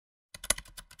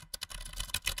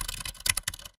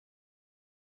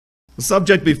The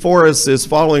subject before us is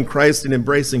following Christ and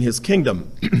embracing his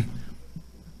kingdom.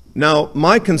 Now,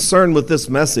 my concern with this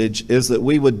message is that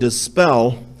we would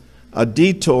dispel a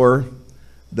detour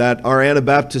that our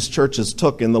Anabaptist churches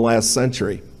took in the last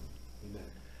century.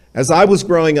 As I was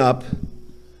growing up,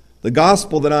 the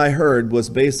gospel that I heard was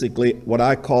basically what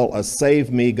I call a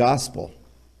save me gospel.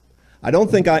 I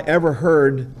don't think I ever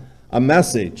heard a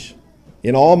message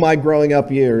in all my growing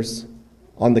up years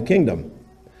on the kingdom.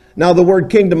 Now, the word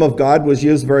kingdom of God was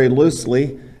used very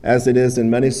loosely, as it is in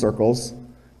many circles.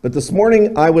 But this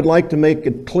morning, I would like to make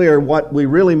it clear what we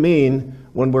really mean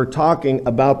when we're talking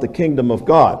about the kingdom of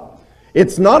God.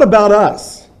 It's not about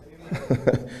us.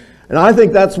 And I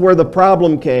think that's where the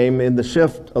problem came in the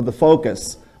shift of the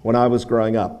focus when I was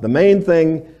growing up. The main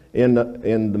thing in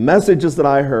the messages that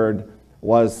I heard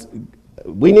was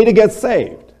we need to get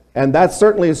saved. And that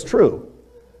certainly is true.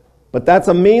 But that's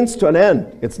a means to an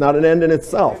end. It's not an end in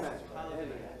itself.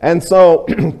 And so,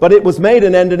 but it was made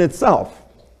an end in itself.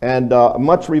 And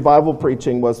much revival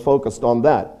preaching was focused on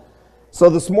that. So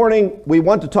this morning, we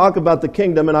want to talk about the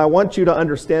kingdom, and I want you to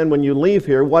understand when you leave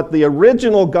here what the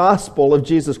original gospel of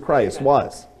Jesus Christ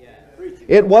was.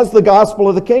 It was the gospel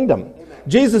of the kingdom.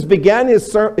 Jesus began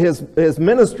his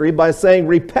ministry by saying,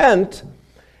 repent,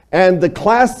 and the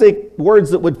classic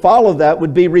words that would follow that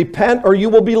would be, repent or you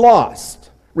will be lost.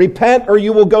 Repent or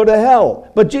you will go to hell.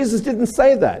 But Jesus didn't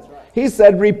say that. He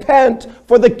said, repent,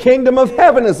 for the kingdom of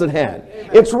heaven is at hand.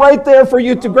 It's right there for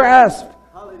you to grasp.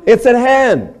 It's at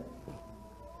hand.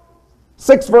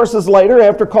 6 verses later,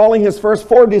 after calling his first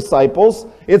 4 disciples,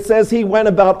 it says he went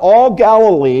about all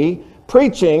Galilee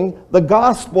preaching the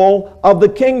gospel of the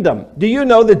kingdom. Do you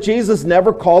know that Jesus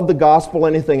never called the gospel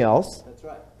anything else? That's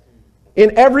right.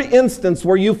 In every instance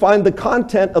where you find the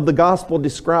content of the gospel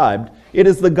described, it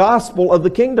is the gospel of the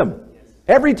kingdom.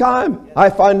 Every time. I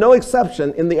find no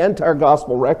exception in the entire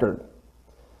gospel record.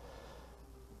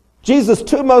 Jesus'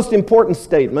 2 most important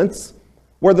statements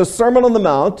were the Sermon on the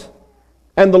Mount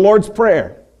and the Lord's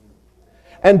Prayer.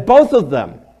 And both of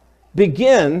them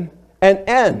begin and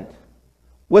end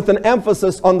with an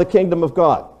emphasis on the kingdom of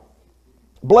God.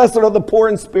 Blessed are the poor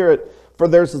in spirit, for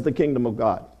theirs is the kingdom of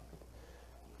God.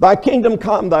 Thy kingdom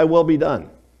come, thy will be done,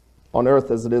 on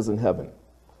earth as it is in heaven.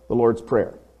 The Lord's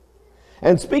Prayer.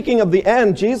 And speaking of the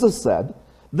end, Jesus said,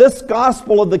 this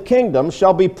gospel of the kingdom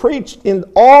shall be preached in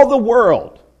all the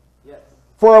world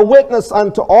for a witness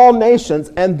unto all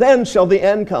nations, and then shall the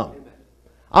end come.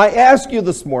 I ask you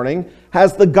this morning,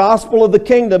 has the gospel of the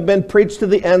kingdom been preached to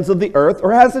the ends of the earth,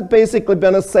 or has it basically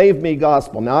been a save me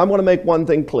gospel? Now, I want to make one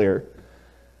thing clear.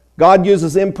 God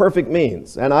uses imperfect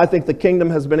means, and I think the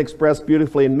kingdom has been expressed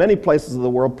beautifully in many places of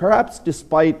the world, perhaps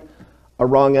despite a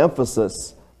wrong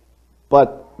emphasis.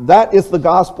 But that is the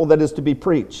gospel that is to be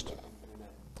preached.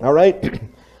 All right?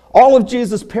 All of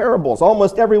Jesus' parables,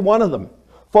 almost every one of them,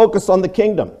 focus on the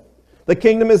kingdom. The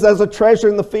kingdom is as a treasure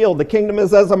in the field. The kingdom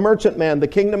is as a merchantman. The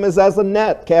kingdom is as a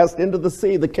net cast into the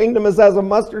sea. The kingdom is as a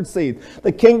mustard seed.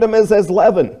 The kingdom is as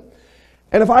leaven.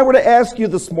 And if I were to ask you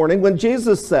this morning, when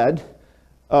Jesus said,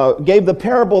 gave the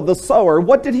parable of the sower,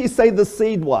 what did he say the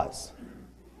seed was?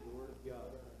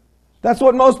 That's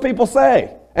what most people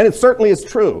say. And it certainly is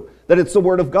true that it's the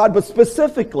word of God. But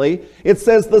specifically, it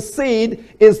says the seed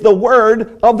is the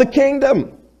word of the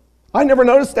kingdom. I never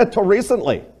noticed that till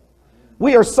recently.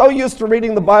 We are so used to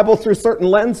reading the Bible through certain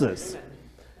lenses.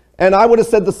 And I would have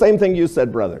said the same thing you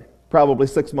said, brother, probably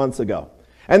 6 months ago.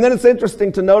 And then it's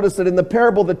interesting to notice that in the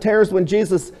parable of the tares, when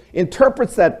Jesus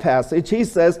interprets that passage, he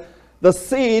says, the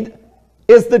seed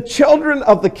is the children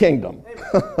of the kingdom.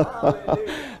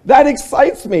 That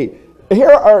excites me.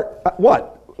 Here are,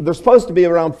 what? There's supposed to be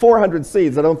around 400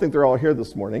 seeds. I don't think they're all here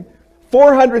this morning.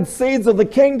 400 seeds of the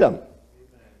kingdom.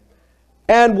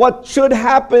 And what should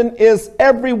happen is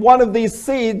every one of these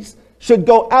seeds should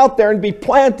go out there and be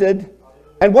planted.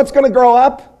 And what's going to grow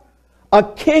up? A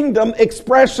kingdom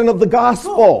expression of the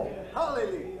gospel.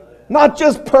 Not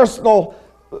just personal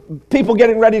people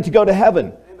getting ready to go to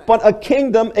heaven, but a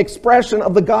kingdom expression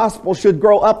of the gospel should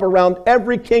grow up around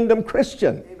every kingdom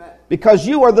Christian. Because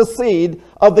you are the seed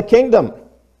of the kingdom.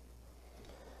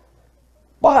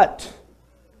 But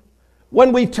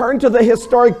when we turn to the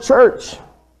historic church,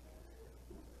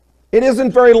 it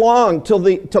isn't very long till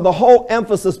the whole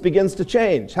emphasis begins to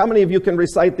change. How many of you can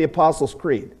recite the Apostles'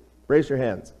 Creed? Raise your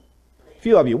hands. A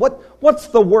few of you. What's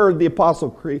the word the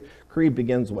Apostles' Creed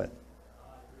begins with?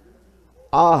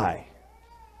 I.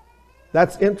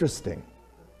 That's interesting.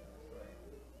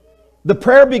 The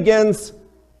prayer begins,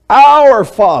 Our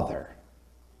Father.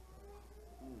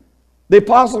 The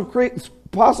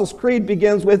Apostles' Creed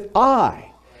begins with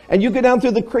I. And you go down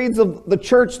through the creeds of the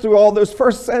church through all those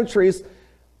first centuries,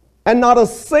 And not a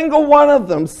single one of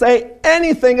them say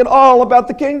anything at all about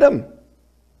the kingdom.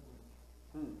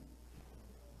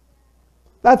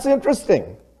 That's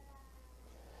interesting.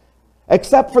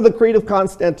 Except for the Creed of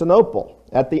Constantinople.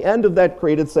 At the end of that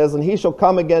creed it says, and he shall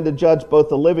come again to judge both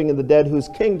the living and the dead, whose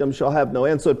kingdom shall have no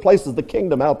end. So it places the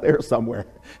kingdom out there somewhere.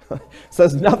 It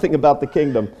says nothing about the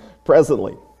kingdom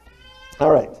presently.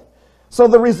 All right. So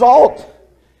the result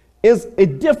is a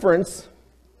difference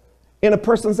in a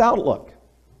person's outlook.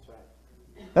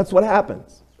 That's what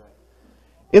happens.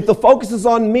 If the focus is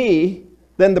on me,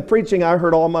 then the preaching I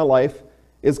heard all my life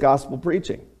is gospel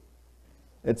preaching.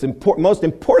 It's most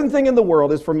important thing in the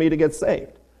world is for me to get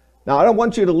saved. Now, I don't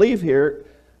want you to leave here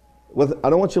with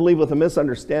a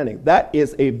misunderstanding. That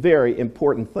is a very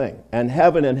important thing. And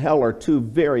heaven and hell are two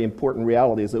very important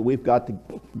realities that we've got to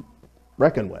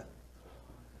reckon with.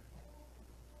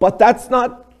 But that's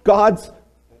not God's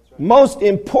most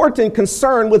important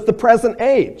concern with the present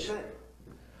age.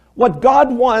 What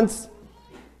God wants,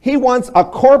 he wants a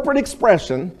corporate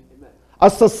expression,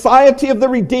 a society of the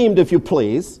redeemed, if you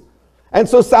please. And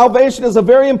so salvation is a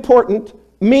very important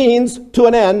means to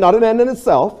an end, not an end in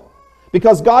itself,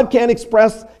 because God can't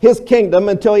express his kingdom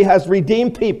until he has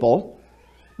redeemed people.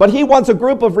 But he wants a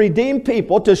group of redeemed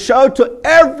people to show to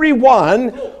everyone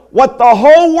what the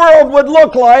whole world would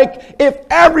look like if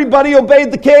everybody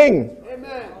obeyed the king.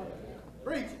 Amen.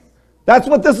 That's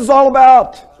what this is all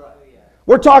about.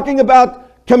 We're talking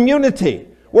about community.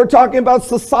 We're talking about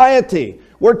society.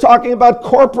 We're talking about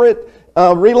corporate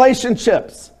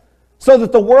relationships, so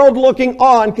that the world looking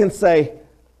on can say,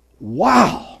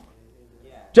 wow.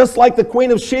 Just like the Queen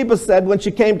of Sheba said when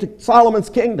she came to Solomon's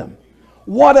kingdom.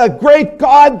 What a great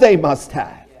God they must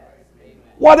have.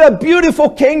 What a beautiful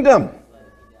kingdom.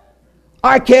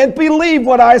 I can't believe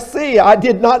what I see. I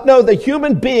did not know that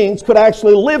human beings could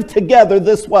actually live together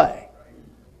this way.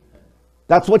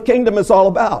 That's what kingdom is all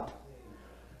about.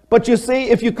 But you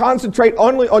see, if you concentrate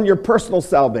only on your personal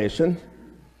salvation,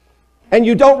 and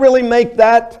you don't really make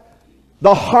that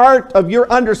the heart of your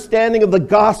understanding of the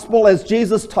gospel as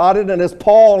Jesus taught it and as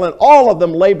Paul and all of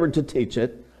them labored to teach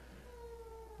it,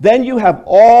 then you have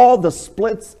all the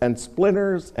splits and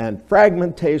splinters and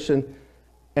fragmentation,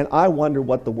 and I wonder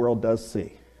what the world does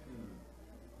see.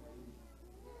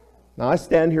 Now I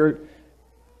stand here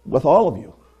with all of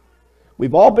you.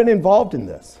 We've all been involved in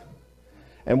this.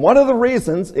 And one of the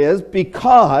reasons is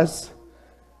because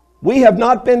we have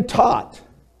not been taught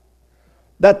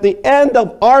that the end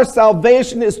of our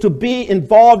salvation is to be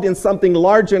involved in something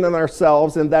larger than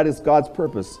ourselves, and that is God's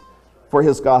purpose for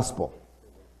his gospel.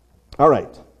 All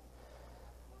right.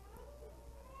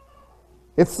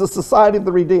 It's the society of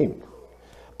the redeemed.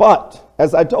 But,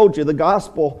 as I told you, the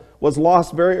gospel was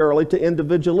lost very early to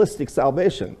individualistic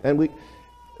salvation. And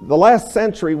the last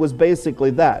century was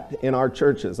basically that in our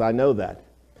churches. I know that.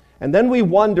 And then we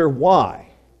wonder why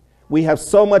we have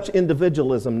so much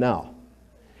individualism now.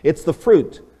 It's the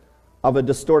fruit of a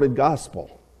distorted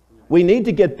gospel. We need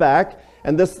to get back,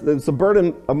 and this is a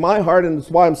burden of my heart, and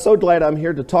it's why I'm so glad I'm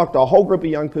here to talk to a whole group of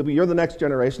young people. You're the next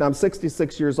generation. I'm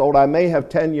 66 years old. I may have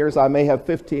 10 years. I may have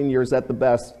 15 years at the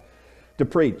best to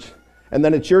preach. And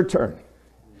then it's your turn.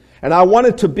 And I want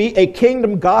it to be a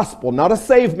kingdom gospel, not a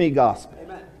save me gospel.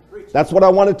 Amen. That's what I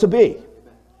want it to be.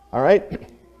 All right?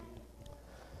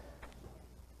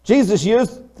 Jesus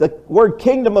used the word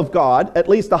kingdom of God at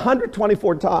least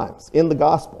 124 times in the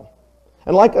gospel.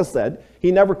 And like I said,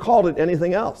 he never called it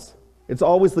anything else. It's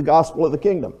always the gospel of the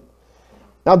kingdom.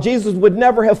 Now, Jesus would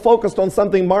never have focused on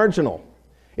something marginal.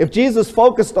 If Jesus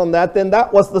focused on that, then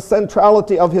that was the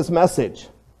centrality of his message.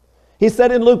 He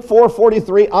said in Luke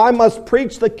 4:43, I must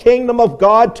preach the kingdom of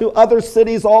God to other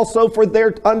cities also, for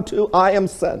thereunto I am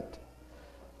sent.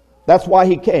 That's why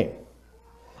he came.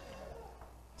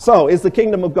 So, is the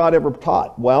kingdom of God ever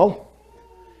taught? Well,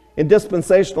 in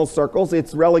dispensational circles,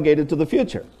 it's relegated to the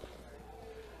future.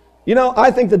 You know, I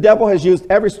think the devil has used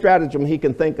every stratagem he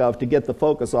can think of to get the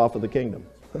focus off of the kingdom.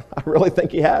 I really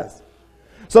think he has.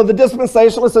 So the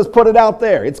dispensationalist has put it out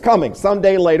there. It's coming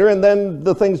someday later, and then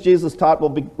the things Jesus taught will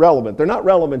be relevant. They're not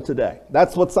relevant today.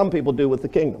 That's what some people do with the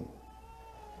kingdom.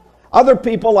 Other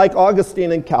people, like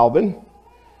Augustine and Calvin,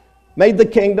 made the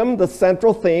kingdom the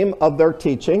central theme of their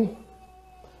teaching.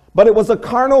 But it was a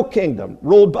carnal kingdom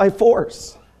ruled by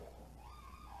force.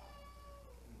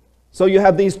 So you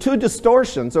have these two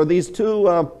distortions, or these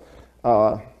two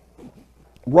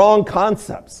wrong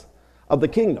concepts of the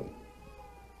kingdom.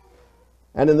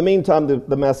 And in the meantime,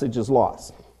 the message is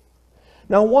lost.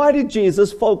 Now, why did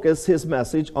Jesus focus his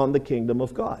message on the kingdom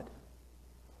of God?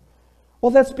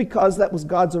 Well, that's because that was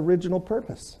God's original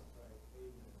purpose.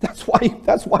 That's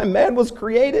why man was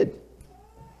created.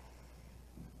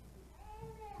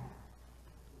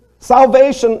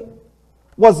 Salvation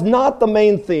was not the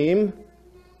main theme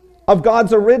of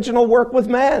God's original work with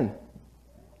man.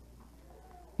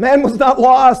 Man was not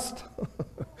lost.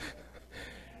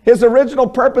 His original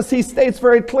purpose, he states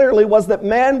very clearly, was that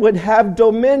man would have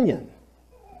dominion,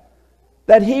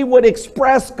 that he would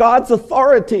express God's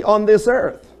authority on this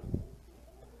earth.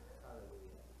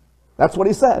 That's what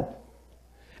he said.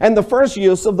 And the first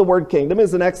use of the word kingdom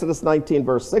is in Exodus 19,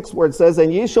 verse 6, where it says,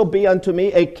 "And ye shall be unto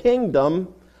me a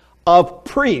kingdom of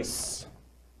priests."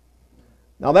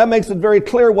 Now that makes it very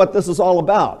clear what this is all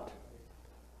about.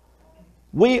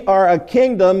 We are a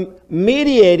kingdom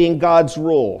mediating God's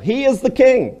rule. He is the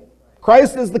king.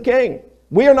 Christ is the king.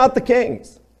 We are not the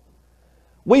kings.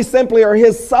 We simply are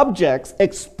his subjects,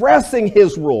 expressing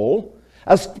his rule,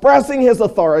 expressing his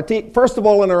authority, first of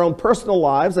all in our own personal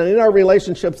lives and in our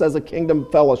relationships as a kingdom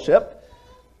fellowship,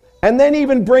 and then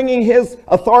even bringing his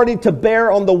authority to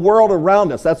bear on the world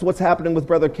around us. That's what's happening with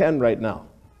Brother Ken right now.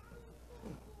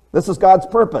 This is God's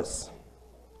purpose.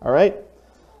 All right?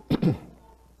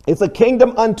 It's a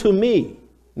kingdom unto me,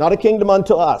 not a kingdom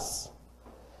unto us.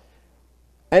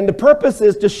 And the purpose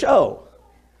is to show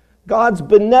God's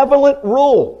benevolent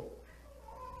rule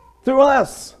through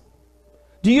us.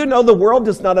 Do you know the world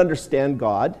does not understand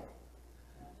God?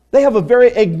 They have a very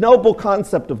ignoble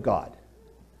concept of God.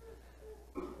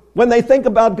 When they think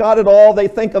about God at all, they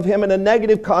think of him in a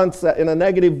negative concept, in a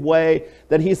negative way,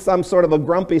 that he's some sort of a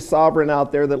grumpy sovereign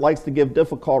out there that likes to give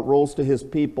difficult rules to his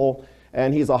people,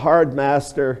 and he's a hard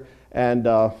master, and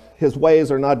his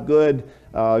ways are not good.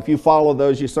 If you follow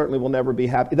those, you certainly will never be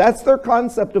happy. That's their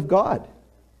concept of God.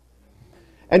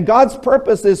 And God's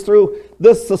purpose is through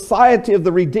this society of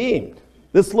the redeemed,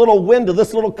 this little window,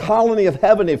 this little colony of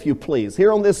heaven, if you please,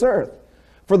 here on this earth,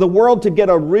 for the world to get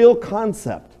a real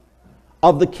concept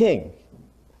of the King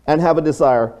and have a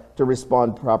desire to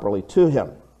respond properly to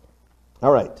him.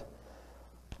 All right.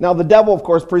 Now, the devil, of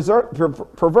course,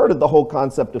 perverted the whole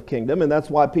concept of kingdom, and that's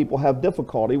why people have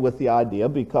difficulty with the idea,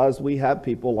 because we have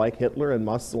people like Hitler and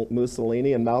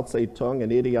Mussolini and Mao Zedong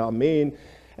and Idi Amin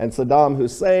and Saddam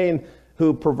Hussein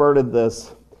who perverted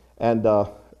this and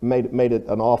made it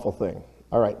an awful thing.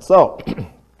 All right, so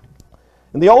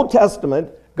in the Old Testament,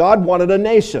 God wanted a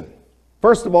nation.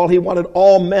 First of all, he wanted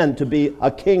all men to be a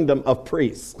kingdom of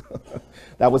priests.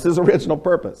 That was his original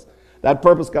purpose. That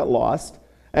purpose got lost.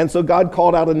 And so God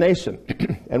called out a nation.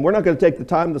 And we're not going to take the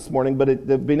time this morning, but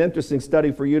it'd be an interesting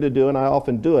study for you to do, and I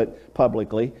often do it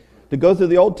publicly, to go through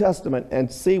the Old Testament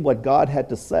and see what God had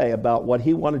to say about what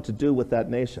he wanted to do with that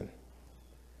nation.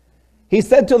 He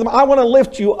said to them, "I want to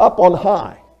lift you up on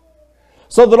high,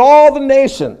 so that all the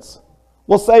nations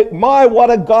will say, 'My, what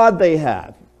a God they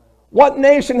have. What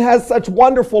nation has such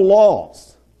wonderful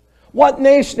laws? What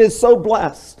nation is so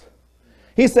blessed?'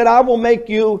 He said, 'I will make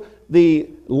you the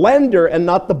lender and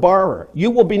not the borrower.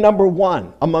 You will be number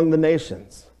one among the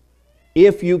nations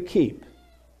if you keep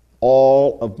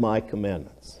all of my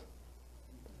commandments.'"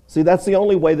 See, that's the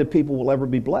only way that people will ever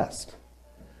be blessed,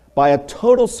 by a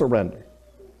total surrender.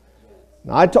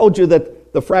 Now, I told you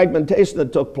that the fragmentation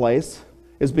that took place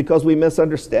is because we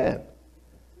misunderstand.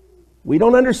 We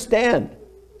don't understand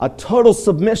a total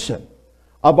submission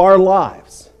of our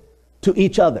lives to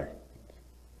each other.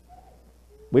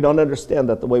 We don't understand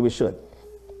that the way we should.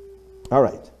 All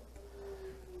right.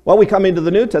 Well, we come into the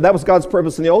New Testament. That was God's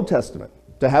purpose in the Old Testament,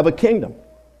 to have a kingdom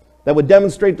that would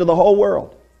demonstrate to the whole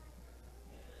world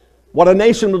what a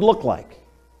nation would look like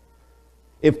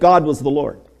if God was the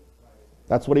Lord.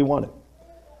 That's what he wanted.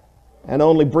 And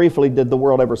only briefly did the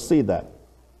world ever see that.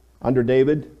 Under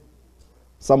David,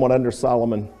 somewhat under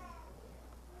Solomon,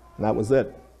 and that was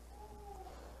it.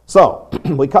 So,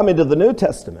 we come into the New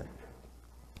Testament.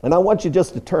 And I want you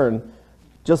just to turn,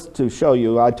 just to show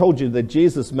you, I told you that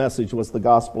Jesus' message was the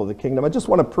gospel of the kingdom. I just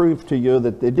want to prove to you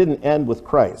that it didn't end with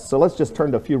Christ. So let's just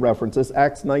turn to a few references.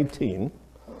 Acts 19.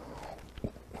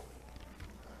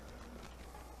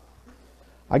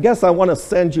 I guess I want to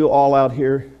send you all out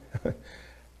here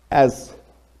as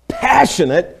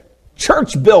passionate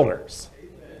church builders.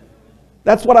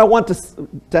 That's what I want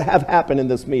to have happen in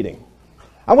this meeting.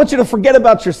 I want you to forget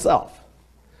about yourself.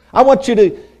 I want you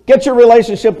to get your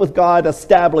relationship with God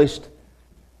established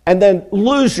and then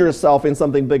lose yourself in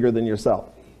something bigger than yourself.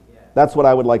 That's what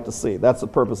I would like to see. That's the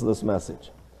purpose of this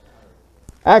message.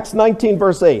 Acts 19,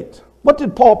 verse 8. What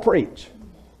did Paul preach?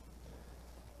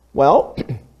 Well,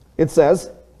 it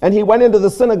says, "And he went into the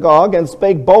synagogue and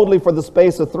spake boldly for the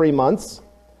space of 3 months,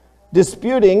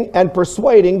 disputing and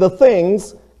persuading the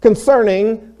things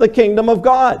concerning the kingdom of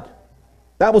God."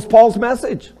 That was Paul's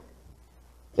message.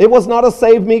 It was not a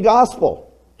save me gospel.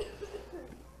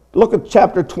 Look at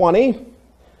chapter 20.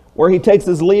 where he takes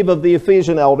his leave of the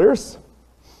Ephesian elders.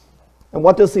 And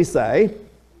what does he say?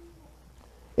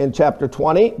 In chapter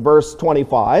 20, verse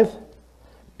 25.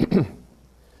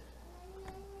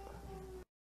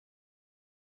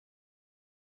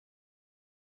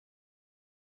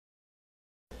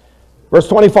 Verse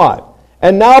 25.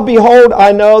 And now behold,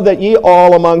 I know that ye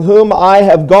all among whom I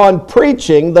have gone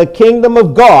preaching the kingdom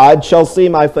of God shall see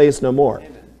my face no more.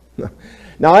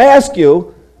 Now I ask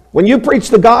you, when you preach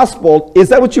the gospel, is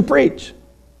that what you preach?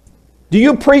 Do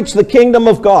you preach the kingdom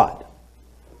of God?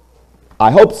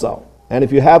 I hope so. And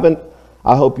if you haven't,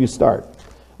 I hope you start.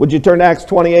 Would you turn to Acts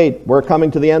 28? We're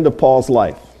coming to the end of Paul's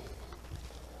life.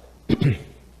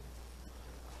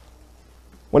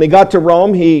 When he got to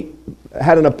Rome, he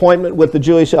had an appointment with the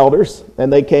Jewish elders,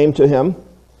 and they came to him.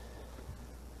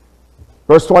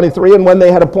 Verse 23, and when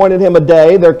they had appointed him a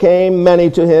day, there came many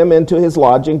to him into his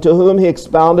lodging, to whom he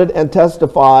expounded and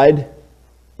testified.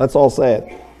 Let's all say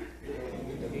it.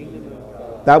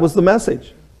 That was the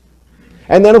message.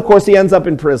 And then, of course, he ends up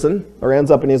in prison, or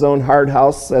ends up in his own hard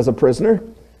house as a prisoner.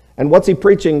 And what's he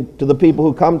preaching to the people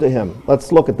who come to him?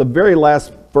 Let's look at the very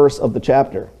last verse of the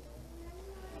chapter.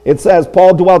 It says,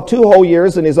 Paul dwelt 2 whole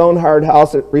years in his own hard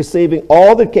house, receiving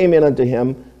all that came in unto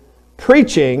him,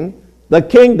 preaching the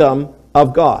kingdom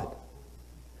of God.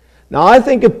 Now, I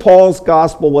think if Paul's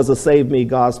gospel was a save me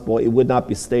gospel, it would not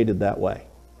be stated that way.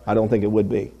 I don't think it would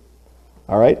be.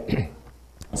 All right?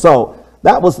 So,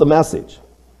 that was the message.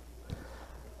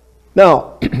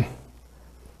 Now,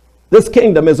 this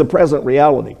kingdom is a present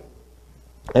reality.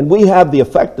 And we have the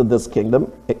effect of this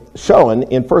kingdom shown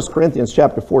in 1 Corinthians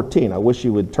chapter 14. I wish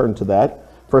you would turn to that.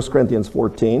 1 Corinthians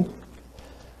 14.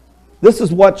 This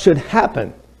is what should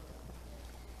happen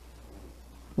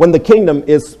when the kingdom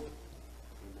is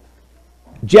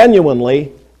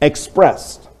genuinely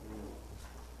expressed.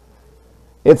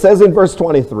 It says in verse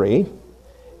 23,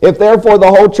 if therefore the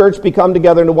whole church be come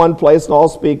together into one place and all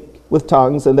speak with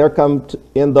tongues, and there come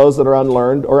in those that are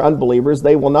unlearned or unbelievers,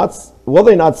 will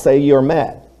they not say ye are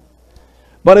mad?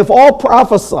 But if all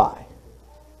prophesy,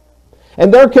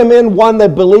 and there come in one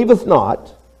that believeth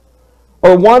not,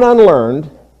 or one unlearned,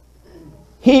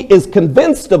 he is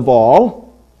convinced of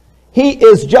all, he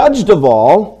is judged of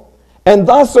all, and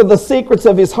thus are the secrets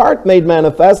of his heart made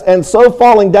manifest, and so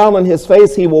falling down on his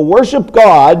face, he will worship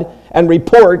God and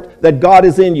report that God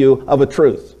is in you of a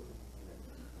truth.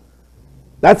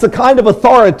 That's the kind of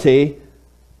authority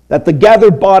that the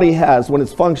gathered body has when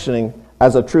it's functioning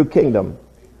as a true kingdom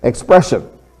expression.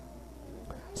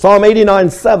 Psalm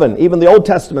 89:7, even the Old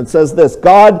Testament says this,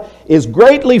 God is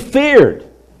greatly feared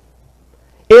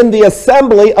in the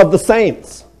assembly of the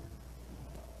saints.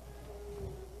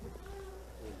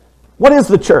 What is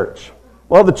the church?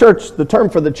 Well, the church, the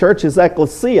term for the church is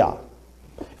ecclesia.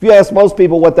 If you ask most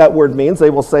people what that word means,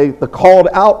 they will say the called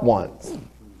out ones.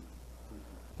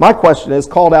 My question is,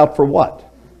 called out for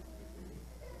what?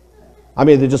 I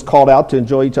mean, they're just called out to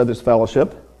enjoy each other's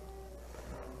fellowship.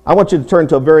 I want you to turn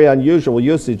to a very unusual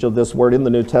usage of this word in the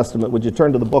New Testament. Would you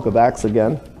turn to the book of Acts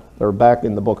again? Or back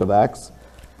in the book of Acts.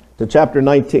 To chapter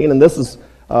 19. And this is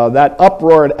that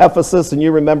uproar at Ephesus. And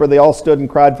you remember they all stood and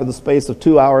cried for the space of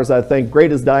 2 hours, I think.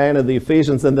 Great is Diana of the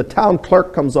Ephesians. And the town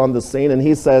clerk comes on the scene and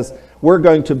he says, we're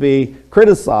going to be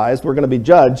criticized. We're going to be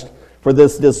judged for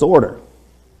this disorder.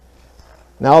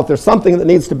 Now, if there's something that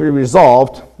needs to be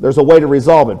resolved, there's a way to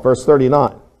resolve it. Verse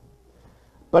 39.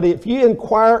 But if ye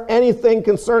inquire anything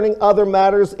concerning other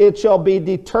matters, it shall be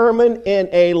determined in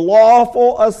a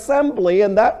lawful assembly,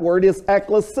 and that word is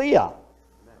ecclesia.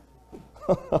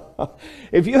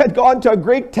 If you had gone to a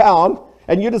Greek town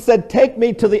and you'd have said, take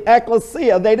me to the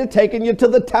ecclesia, they'd have taken you to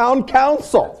the town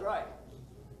council. That's right.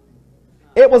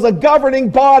 It was a governing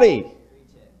body.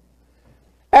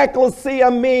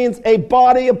 Ecclesia means a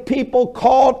body of people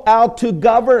called out to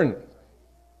govern.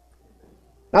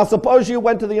 Now, suppose you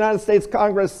went to the United States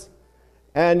Congress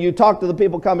and you talked to the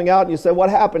people coming out and you said, what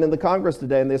happened in the Congress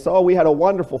today? And they said, oh, we had a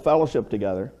wonderful fellowship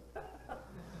together.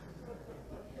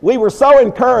 We were so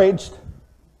encouraged.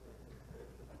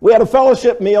 We had a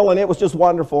fellowship meal and it was just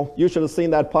wonderful. You should have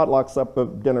seen that potluck supper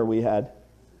dinner we had.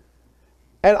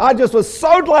 And I just was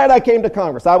so glad I came to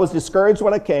Congress. I was discouraged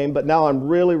when I came, but now I'm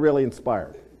really, really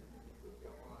inspired.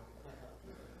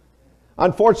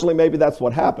 Unfortunately, maybe that's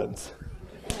what happens.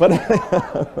 But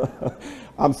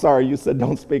I'm sorry, you said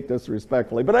don't speak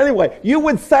disrespectfully. But anyway, you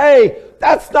would say,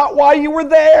 that's not why you were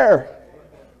there.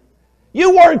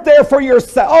 You weren't there for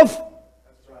yourself.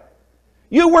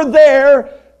 You were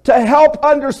there to help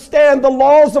understand the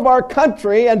laws of our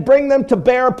country and bring them to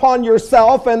bear upon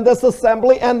yourself and this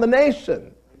assembly and the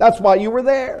nation. That's why you were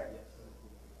there.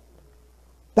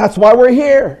 That's why we're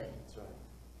here.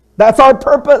 That's our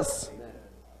purpose.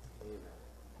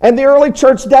 And the early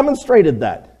church demonstrated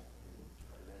that.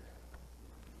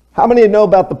 How many of you know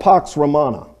about the Pax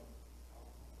Romana?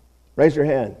 Raise your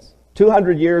hands.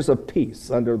 200 years of peace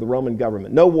under the Roman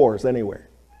government. No wars anywhere.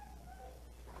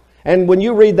 And when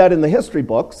you read that in the history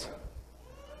books,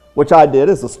 which I did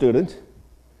as a student,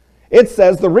 it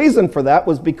says the reason for that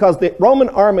was because the Roman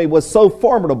army was so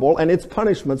formidable and its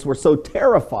punishments were so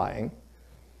terrifying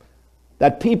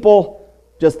that people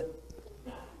just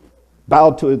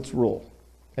bowed to its rule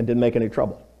and didn't make any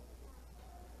trouble.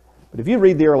 But if you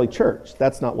read the early church,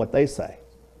 that's not what they say.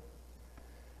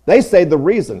 They say the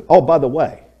reason, oh, by the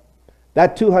way,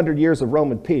 that 200 years of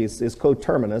Roman peace is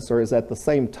coterminous, or is at the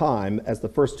same time as the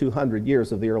first 200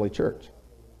 years of the early church.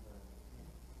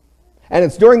 And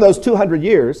it's during those 200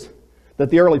 years that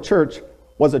the early church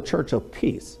was a church of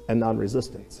peace and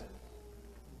non-resistance.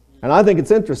 And I think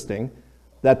it's interesting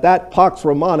that that Pax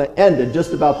Romana ended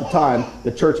just about the time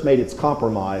the church made its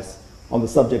compromise on the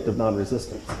subject of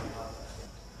non-resistance.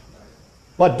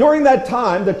 But during that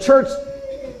time, the church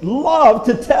loved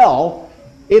to tell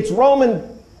its Roman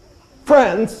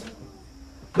friends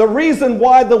the reason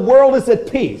why the world is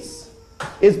at peace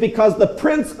is because the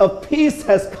Prince of Peace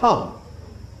has come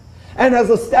and has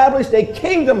established a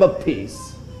kingdom of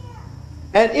peace,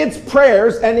 and its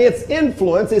prayers and its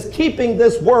influence is keeping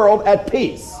this world at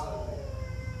peace.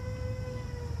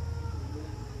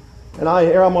 And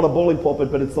I'm on a bully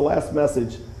pulpit, but it's the last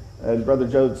message, and Brother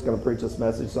Joe's going to preach this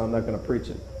message, so I'm not going to preach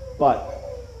it. But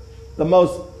the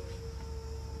most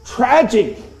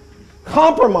tragic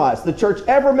compromise the church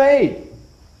ever made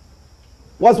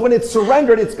was when it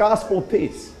surrendered its gospel of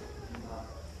peace.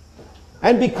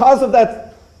 And because of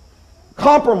that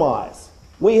compromise,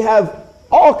 we have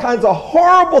all kinds of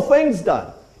horrible things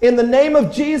done in the name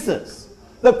of Jesus.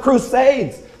 The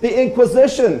Crusades, the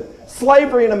Inquisition,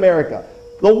 slavery in America,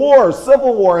 the wars,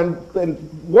 Civil War,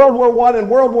 and World War I and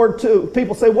World War II.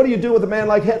 People say, what do you do with a man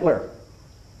like Hitler?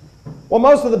 Well,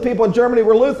 most of the people in Germany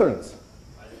were Lutherans.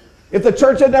 If the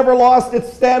church had never lost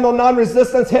its stand on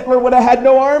non-resistance, Hitler would have had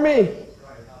no army.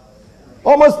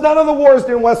 Almost none of the wars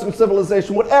during Western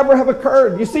civilization would ever have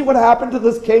occurred. You see what happened to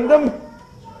this kingdom?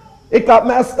 It got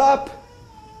messed up.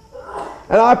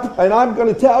 And I'm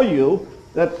going to tell you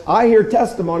that I hear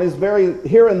testimonies very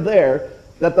here and there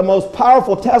that the most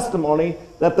powerful testimony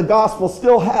that the gospel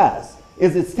still has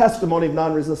is its testimony of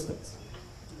non-resistance.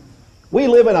 We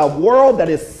live in a world that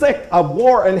is sick of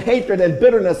war and hatred and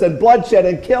bitterness and bloodshed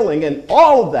and killing and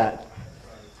all of that.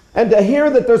 And to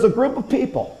hear that there's a group of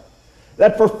people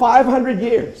that for 500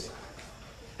 years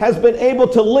has been able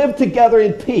to live together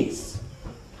in peace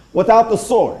without the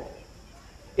sword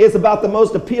is about the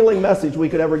most appealing message we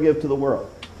could ever give to the world.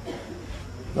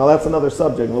 Now that's another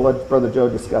subject. We'll let Brother Joe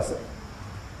discuss it.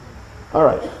 All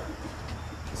right.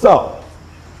 So,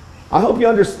 I hope you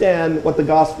understand what the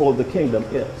gospel of the kingdom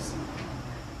is.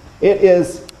 It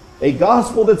is a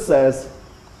gospel that says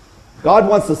God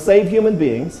wants to save human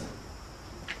beings,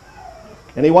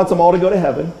 and he wants them all to go to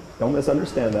heaven. Don't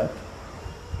misunderstand that.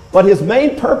 But his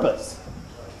main purpose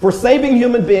for saving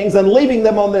human beings and leaving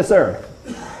them on this earth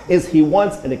is he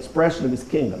wants an expression of his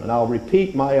kingdom. And I'll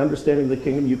repeat my understanding of the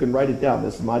kingdom. You can write it down.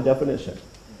 This is my definition.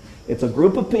 It's a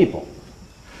group of people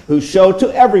who show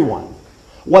to everyone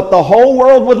what the whole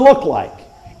world would look like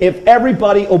if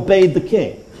everybody obeyed the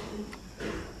king.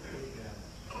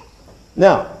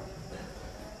 Now,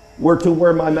 we're to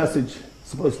where my message is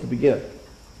supposed to begin.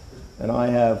 And I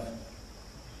have,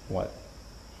 what?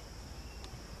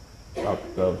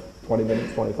 About 20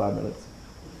 minutes, 25 minutes.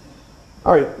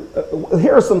 All right,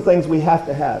 here are some things we have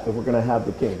to have if we're going to have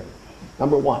the kingdom.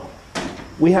 Number one,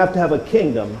 we have to have a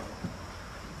kingdom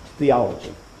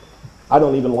theology. I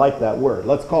don't even like that word.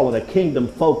 Let's call it a kingdom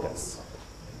focus.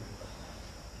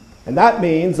 And that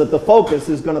means that the focus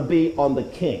is going to be on the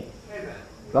king.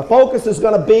 The focus is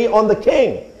going to be on the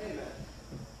king.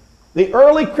 The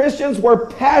early Christians were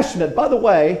passionate. By the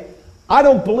way, I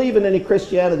don't believe in any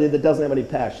Christianity that doesn't have any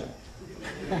passion.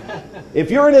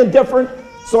 If you're an indifferent,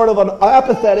 sort of an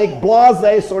apathetic,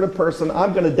 blasé sort of person,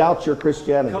 I'm going to doubt your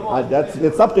Christianity.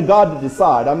 It's up to God to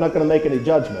decide. I'm not going to make any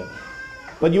judgment.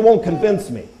 But you won't convince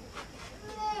me.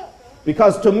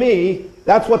 Because to me,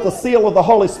 that's what the seal of the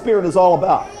Holy Spirit is all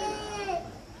about.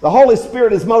 The Holy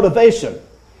Spirit is motivation.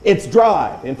 It's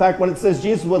drive. In fact, when it says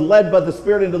Jesus was led by the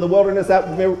Spirit into the wilderness, that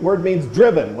word means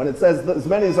driven. When it says as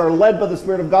many as are led by the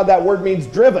Spirit of God, that word means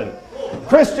driven.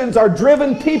 Christians are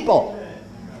driven people.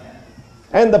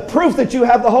 And the proof that you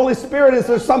have the Holy Spirit is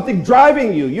there's something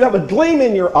driving you. You have a gleam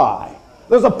in your eye.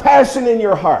 There's a passion in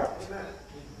your heart.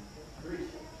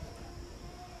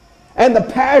 And the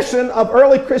passion of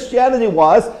early Christianity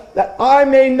was that I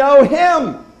may know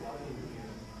him.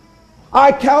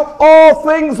 I count all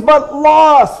things but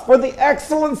loss for the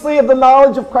excellency of the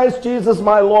knowledge of Christ Jesus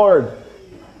my Lord.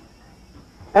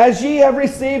 As ye have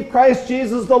received Christ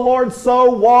Jesus the Lord,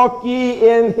 so walk ye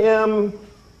in him.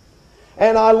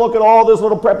 And I look at all those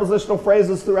little prepositional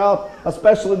phrases throughout,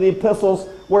 especially the epistles,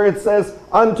 where it says,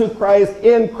 unto Christ,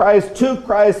 in Christ, to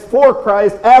Christ, for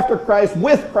Christ, after Christ,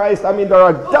 with Christ. I mean, there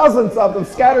are dozens of them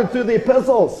scattered through the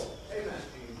epistles.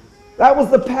 That was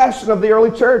the passion of the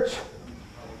early church.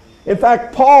 In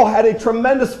fact, Paul had a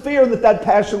tremendous fear that that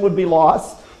passion would be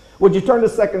lost. Would you turn to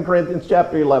 2 Corinthians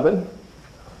chapter 11?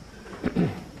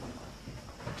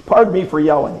 Pardon me for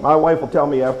yelling. My wife will tell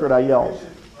me after it I yell.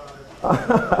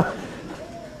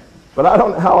 But I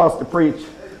don't know how else to preach.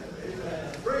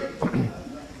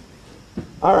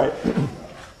 All right.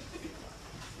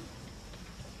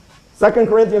 2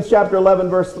 Corinthians chapter 11,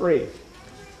 verse 3.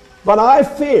 But I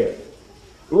fear,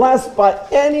 lest by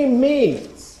any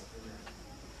means,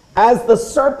 as the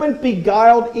serpent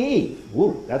beguiled Eve,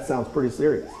 woo, that sounds pretty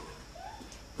serious,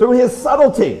 through his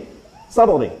subtlety,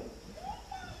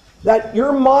 that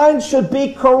your mind should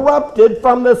be corrupted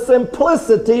from the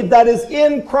simplicity that is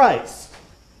in Christ.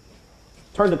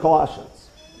 Turn to Colossians.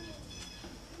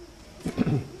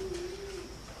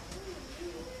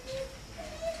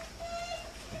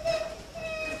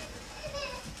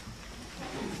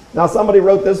 Now somebody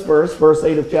wrote this verse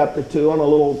 8 of chapter 2, on a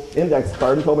little index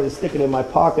card and told me to stick it in my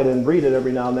pocket and read it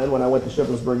every now and then when I went to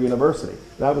Shippensburg University.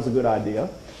 That was a good idea.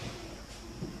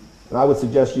 And I would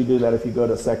suggest you do that if you go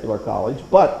to a secular college.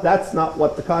 But that's not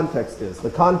what the context is. The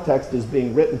context is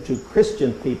being written to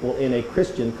Christian people in a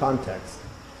Christian context.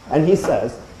 And he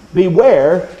says,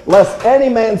 beware lest any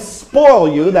man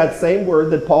spoil you, that same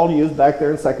word that Paul used back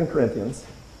there in 2 Corinthians,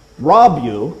 rob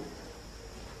you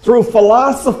through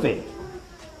philosophy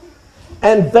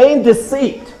and vain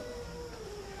deceit,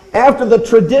 after the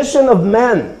tradition of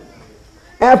men,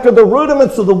 after the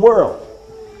rudiments of the world,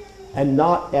 and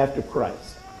not after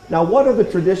Christ. Now, what are the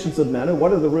traditions of men, and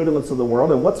what are the rudiments of the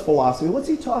world, and what's philosophy? What's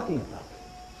he talking about?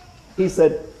 He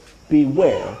said,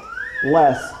 beware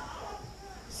lest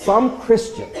some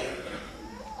Christian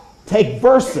take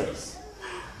verses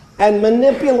and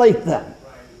manipulate them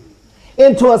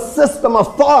into a system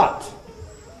of thought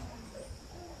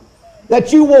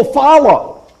that you will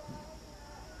follow,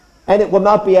 and it will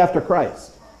not be after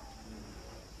Christ.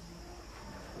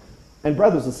 And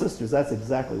brothers and sisters, that's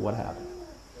exactly what happened.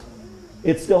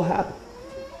 It still happens.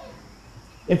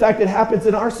 In fact, it happens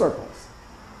in our circles.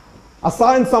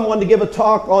 Assign someone to give a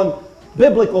talk on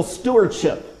biblical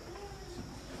stewardship.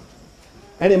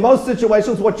 And in most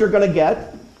situations, what you're going to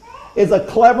get is a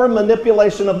clever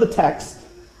manipulation of the text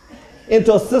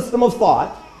into a system of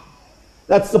thought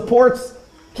that supports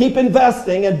keep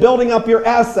investing and building up your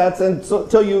assets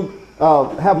until you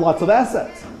have lots of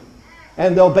assets.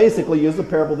 And they'll basically use the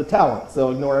parable of the talents.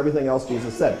 They'll ignore everything else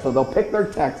Jesus said. So they'll pick their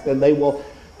text and they will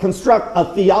construct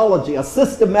a theology, a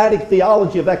systematic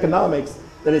theology of economics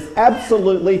that is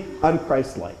absolutely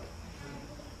unchristlike.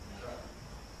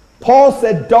 Paul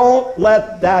said, don't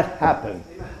let that happen.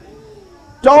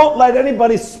 Don't let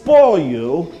anybody spoil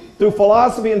you through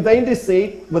philosophy and vain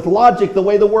deceit with logic the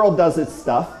way the world does its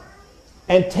stuff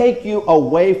and take you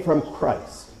away from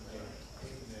Christ.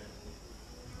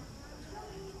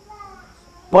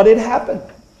 But it happened.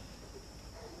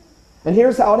 And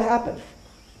here's how it happened.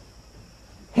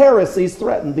 Heresies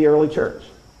threatened the early church.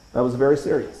 That was very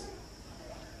serious.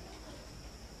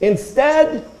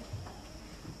 Instead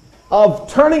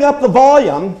of turning up the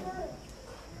volume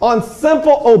on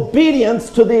simple obedience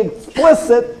to the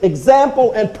explicit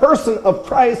example and person of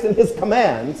Christ and his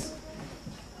commands,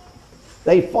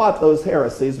 they fought those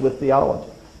heresies with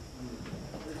theology.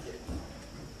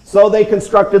 So they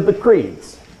constructed the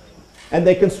creeds, and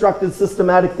they constructed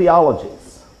systematic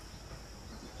theologies,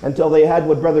 until they had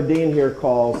what Brother Dean here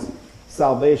calls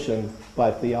salvation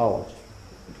by theology.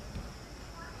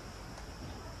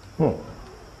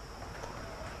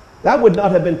 That would not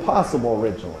have been possible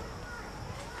originally,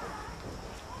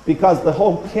 because the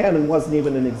whole canon wasn't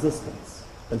even in existence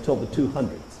until the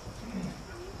 200s.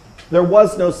 There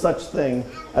was no such thing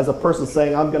as a person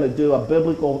saying, I'm going to do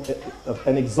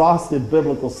an exhaustive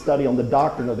biblical study on the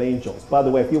doctrine of angels. By the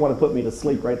way, if you want to put me to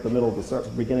sleep right at the middle of the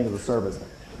beginning of the service,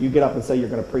 you get up and say you're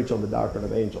going to preach on the doctrine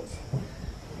of angels.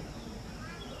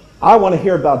 I want to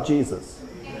hear about Jesus.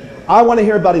 I want to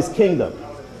hear about his kingdom.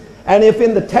 And if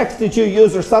in the text that you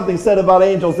use or something said about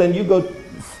angels, then you go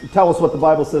tell us what the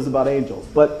Bible says about angels.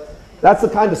 But that's the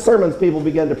kind of sermons people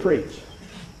begin to preach.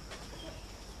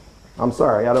 I'm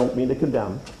sorry, I don't mean to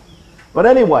condemn. But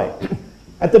anyway,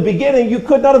 At the beginning, you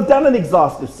could not have done an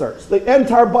exhaustive search. The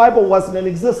entire Bible wasn't in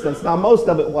existence. Now, most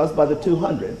of it was by the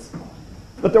 200s.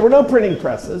 But there were no printing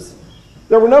presses.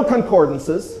 There were no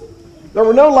concordances. There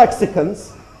were no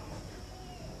lexicons.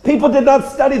 People did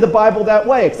not study the Bible that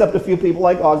way, except a few people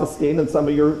like Augustine and some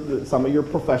of your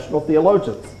professional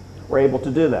theologians were able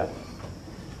to do that.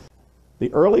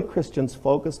 The early Christians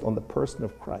focused on the person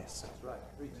of Christ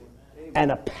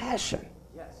and a passion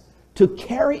to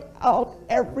carry out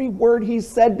every word he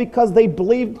said because they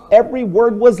believed every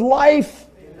word was life,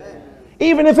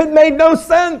 even if it made no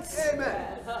sense,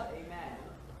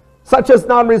 such as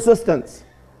non-resistance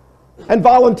and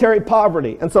voluntary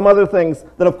poverty and some other things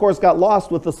that, of course, got lost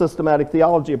with the systematic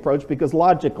theology approach because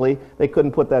logically they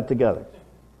couldn't put that together.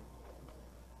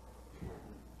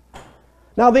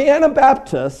 Now, the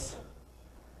Anabaptists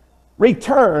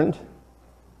returned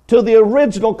to the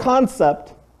original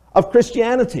concept of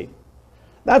Christianity.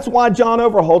 That's why John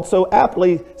Overholt so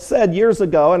aptly said years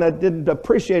ago, and I didn't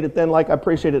appreciate it then like I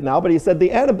appreciate it now, but he said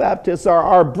the Anabaptists are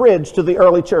our bridge to the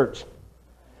early church.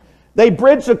 They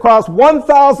bridged across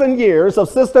 1,000 years of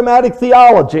systematic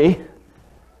theology,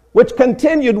 which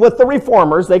continued with the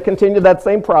Reformers. They continued that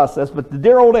same process, but the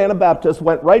dear old Anabaptists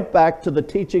went right back to the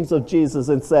teachings of Jesus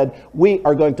and said, we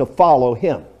are going to follow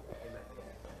him.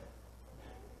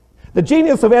 The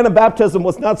genius of Anabaptism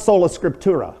was not sola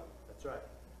scriptura.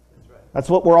 That's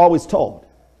what we're always told.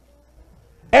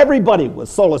 Everybody was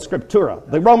sola scriptura.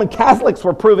 The Roman Catholics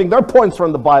were proving their points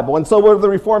from the Bible, and so were the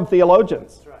Reformed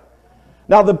theologians.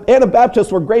 Now, the Anabaptists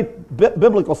were great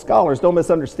biblical scholars, don't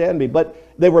misunderstand me, but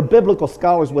they were biblical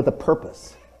scholars with a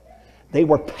purpose. They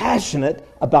were passionate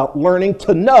about learning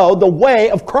to know the way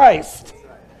of Christ.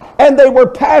 And they were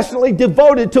passionately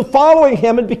devoted to following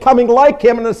him and becoming like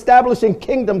him and establishing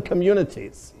kingdom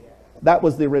communities. That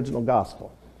was the original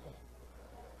gospel.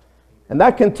 And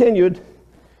that continued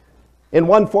in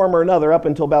one form or another up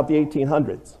until about the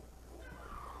 1800s.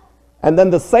 And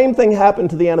then the same thing happened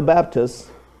to the Anabaptists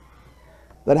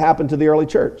that happened to the early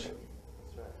church.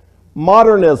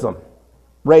 Modernism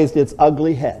raised its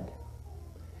ugly head.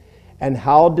 And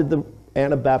how did the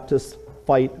Anabaptists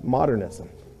fight modernism?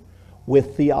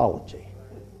 With theology.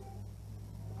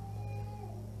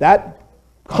 That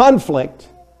conflict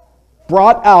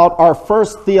brought out our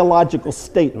first theological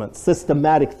statements,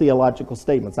 systematic theological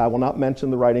statements. I will not mention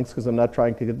the writings because I'm not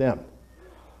trying to condemn.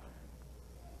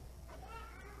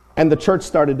 And the church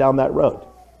started down that road.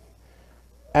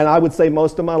 And I would say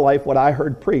most of my life what I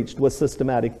heard preached was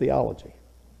systematic theology.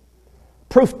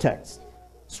 Proof text,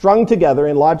 strung together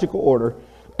in logical order.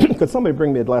 Could somebody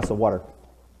bring me a glass of water?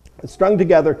 Strung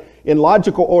together in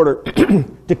logical order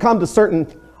to come to certain,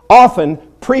 often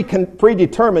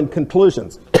predetermined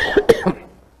conclusions.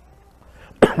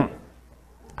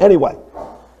 Anyway,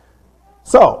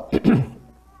 so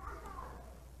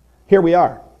here we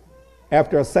are,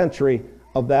 after a century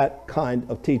of that kind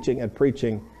of teaching and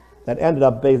preaching that ended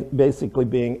up basically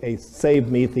being a save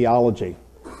me theology.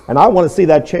 And I want to see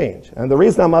that change. And the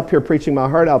reason I'm up here preaching my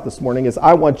heart out this morning is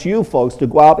I want you folks to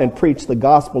go out and preach the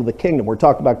gospel of the kingdom. We're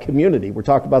talking about community. We're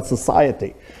talking about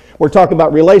society. We're talking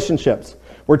about relationships.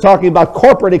 We're talking about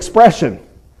corporate expression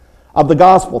of the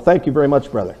gospel. Thank you very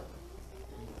much, brother.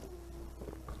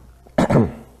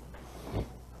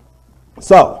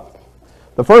 So,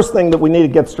 the first thing that we need to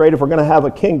get straight if we're going to have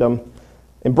a kingdom,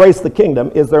 embrace the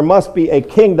kingdom, is there must be a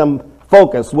kingdom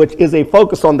focus, which is a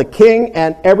focus on the king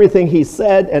and everything he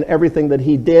said and everything that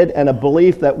he did, and a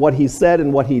belief that what he said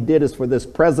and what he did is for this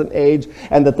present age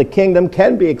and that the kingdom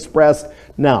can be expressed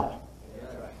now.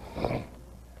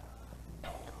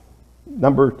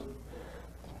 The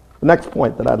next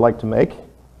point that I'd like to make,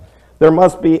 there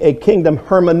must be a kingdom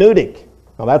hermeneutic.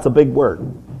 Now that's a big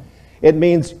word. It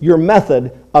means your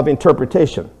method of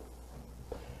interpretation.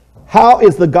 How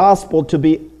is the gospel to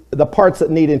be the parts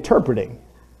that need interpreting?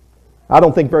 I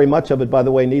don't think very much of it, by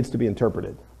the way, needs to be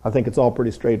interpreted. I think it's all pretty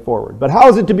straightforward. But how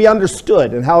is it to be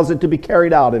understood, and how is it to be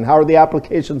carried out, and how are the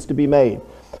applications to be made?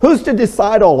 Who's to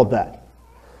decide all of that?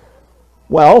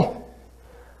 Well,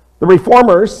 the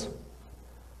Reformers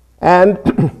and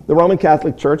the Roman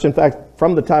Catholic Church, in fact,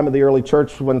 from the time of the early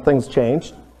church when things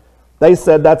changed, they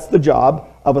said that's the job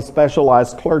of a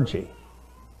specialized clergy.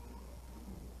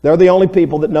 They're the only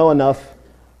people that know enough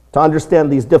to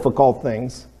understand these difficult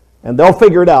things, and they'll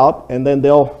figure it out, and then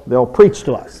they'll preach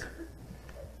to us.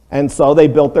 And so they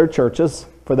built their churches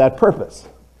for that purpose.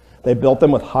 They built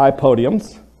them with high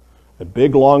podiums and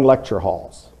big, long lecture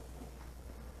halls.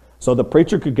 So the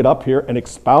preacher could get up here and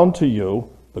expound to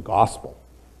you the gospel.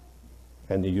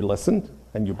 And you listened,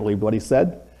 and you believed what he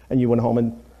said, and you went home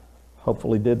and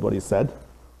hopefully did what he said.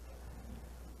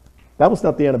 That was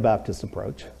not the Anabaptist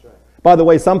approach. By the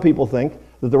way, some people think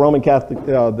that the Roman Catholic,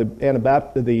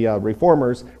 the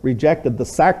Reformers rejected the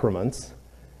sacraments,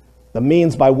 the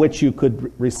means by which you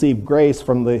could receive grace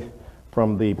from the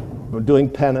doing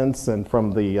penance and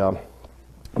from the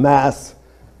Mass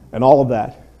and all of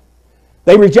that.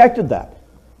 They rejected that.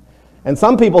 And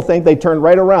some people think they turned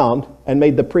right around and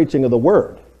made the preaching of the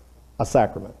Word a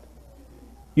sacrament.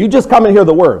 You just come and hear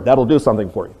the Word. That'll do something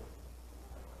for you.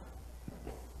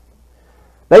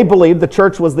 They believed the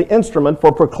church was the instrument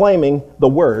for proclaiming the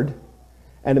Word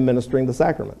and administering the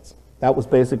sacraments. That was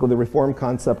basically the Reformed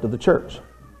concept of the church.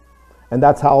 And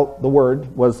that's how the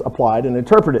Word was applied and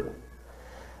interpreted.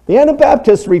 The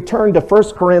Anabaptists returned to 1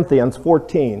 Corinthians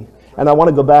 14, and I want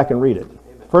to go back and read it.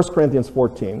 1 Corinthians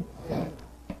 14.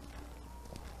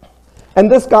 And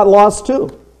this got lost too.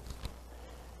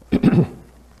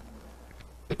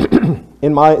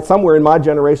 Somewhere in my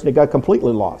generation, it got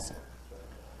completely lost.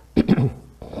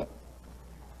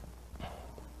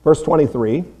 Verse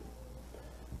 23.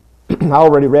 I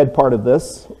already read part of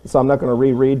this, so I'm not going to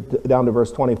reread down to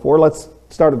verse 24. Let's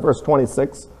start at verse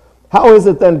 26. How is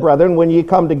it then, brethren, when ye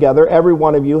come together, every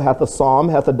one of you hath a psalm,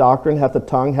 hath a doctrine, hath a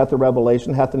tongue, hath a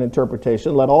revelation, hath an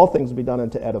interpretation? Let all things be done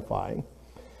unto edifying.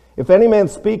 If any man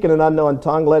speak in an unknown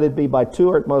tongue, let it be by two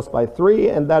or at most by three,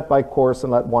 and that by course,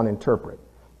 and let one interpret.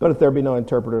 But if there be no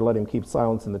interpreter, let him keep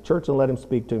silence in the church, and let him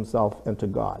speak to himself and to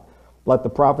God. Let the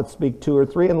prophet speak two or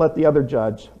three, and let the other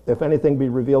judge. If anything be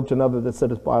revealed to another that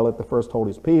sitteth by, let the first hold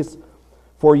his peace.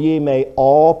 For ye may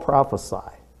all prophesy,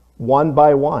 one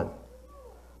by one,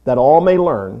 that all may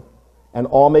learn, and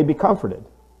all may be comforted.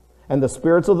 And the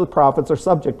spirits of the prophets are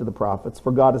subject to the prophets,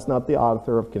 for God is not the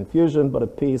author of confusion, but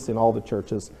of peace in all the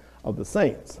churches of the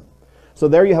saints. So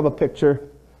there you have a picture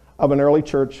of an early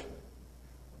church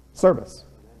service.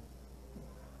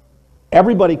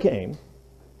 Everybody came.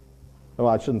 Well,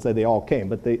 I shouldn't say they all came,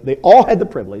 but they all had the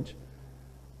privilege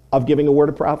of giving a word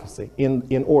of prophecy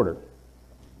in order.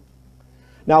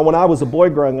 Now, when I was a boy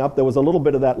growing up, there was a little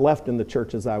bit of that left in the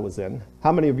churches I was in.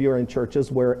 How many of you are in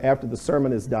churches where after the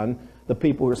sermon is done, the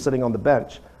people who are sitting on the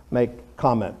bench make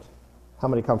comment? How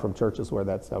many come from churches where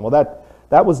that's done? Well,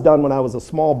 that was done when I was a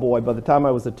small boy. By the time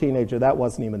I was a teenager, that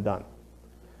wasn't even done.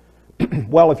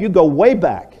 Well, if you go way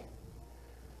back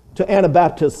to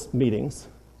Anabaptist meetings,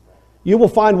 you will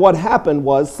find what happened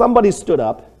was somebody stood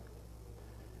up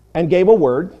and gave a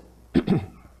word,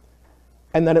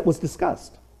 and then it was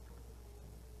discussed.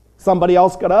 Somebody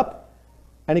else got up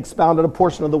and expounded a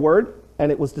portion of the word,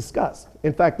 and it was discussed.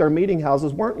 In fact, their meeting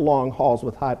houses weren't long halls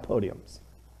with high podiums.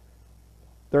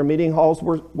 Their meeting houses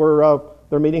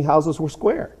were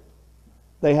square.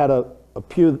 They had a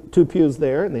pew, two pews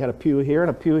there, and they had a pew here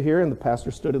and a pew here, and the pastor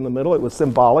stood in the middle. It was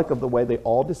symbolic of the way they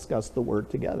all discussed the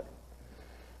word together.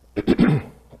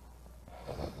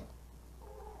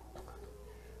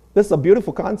 This is a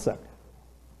beautiful concept.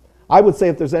 I would say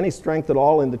if there's any strength at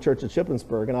all in the church at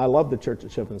Shippensburg, and I love the church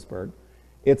at Shippensburg,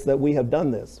 it's that we have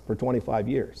done this for 25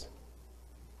 years.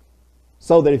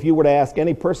 So that if you were to ask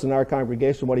any person in our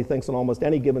congregation what he thinks on almost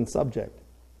any given subject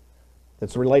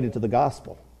that's related to the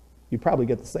gospel, you'd probably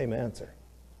get the same answer.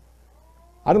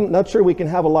 I'm not sure we can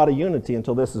have a lot of unity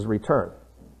until this is returned.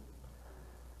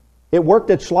 It worked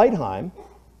at Schleitheim.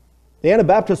 The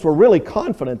Anabaptists were really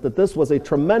confident that this was a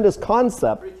tremendous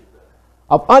concept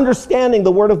of understanding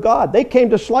the Word of God. They came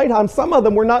to Schleitheim. Some of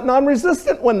them were not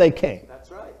non-resistant when they came. That's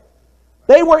right.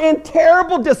 They were in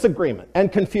terrible disagreement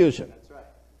and confusion. That's right.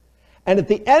 And at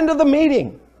the end of the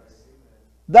meeting,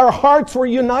 their hearts were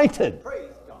united.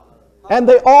 Praise God. And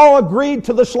they all agreed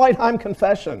to the Schleitheim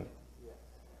Confession.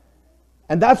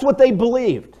 And that's what they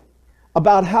believed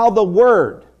about how the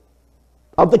Word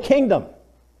of the kingdom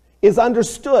is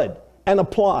understood and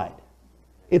applied.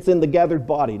 It's in the gathered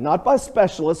body, not by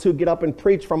specialists who get up and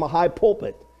preach from a high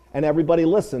pulpit and everybody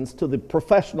listens to the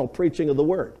professional preaching of the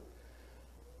word,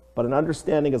 but an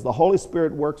understanding as the Holy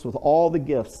Spirit works with all the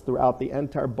gifts throughout the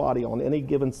entire body on any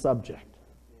given subject.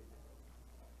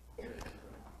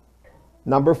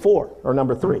 Number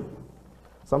 3.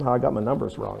 Somehow I got my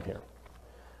numbers wrong here.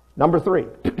 Number 3.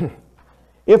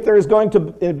 If there is going to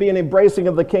be an embracing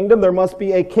of the kingdom, there must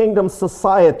be a kingdom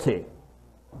society.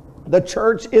 The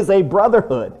church is a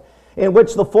brotherhood in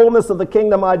which the fullness of the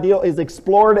kingdom ideal is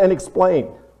explored and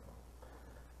explained,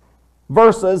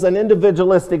 versus an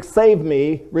individualistic save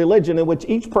me religion in which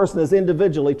each person is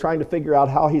individually trying to figure out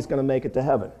how he's going to make it to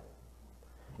heaven.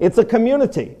 It's a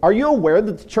community. Are you aware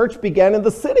that the church began in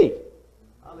the city?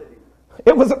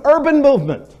 It was an urban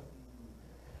movement.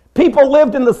 People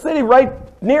lived in the city right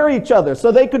near each other,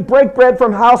 so they could break bread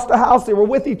from house to house. They were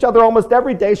with each other almost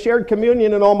every day, shared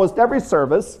communion in almost every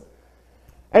service.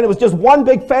 And it was just one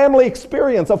big family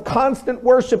experience of constant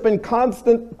worship and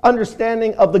constant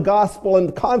understanding of the gospel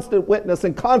and constant witness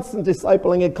and constant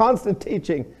discipling and constant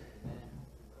teaching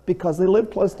because they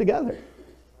lived close together.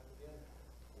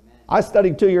 I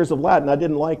studied 2 years of Latin. I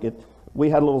didn't like it. We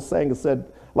had a little saying that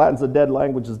said, Latin's a dead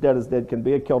language, as dead can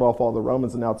be. It killed off all the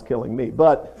Romans, and now it's killing me.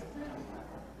 But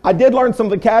I did learn some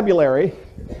vocabulary.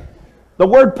 The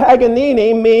word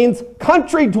Paganini means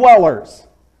country dwellers.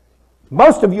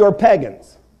 Most of you are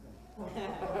pagans.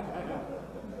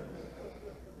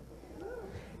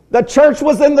 The church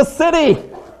was in the city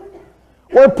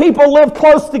where people lived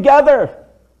close together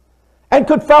and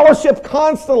could fellowship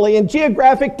constantly in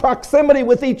geographic proximity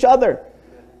with each other.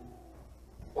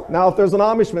 Now, if there's an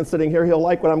Amishman sitting here, he'll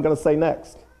like what I'm going to say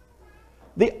next.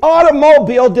 The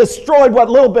automobile destroyed what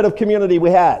little bit of community we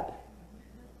had.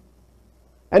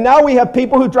 And now we have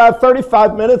people who drive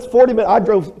 35 minutes, 40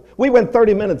 minutes. We went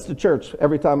 30 minutes to church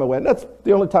every time I went. That's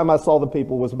the only time I saw the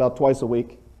people was about twice a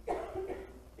week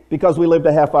because we lived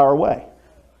a half hour away.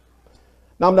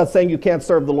 Now, I'm not saying you can't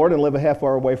serve the Lord and live a half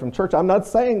hour away from church. I'm not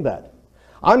saying that.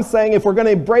 I'm saying if we're going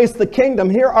to embrace the kingdom,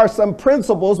 here are some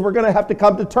principles we're going to have to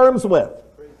come to terms with.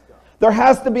 There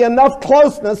has to be enough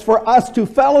closeness for us to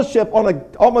fellowship on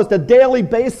almost a daily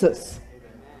basis.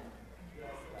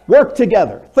 Work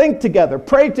together, think together,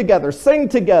 pray together, sing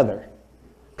together,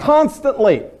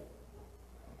 constantly.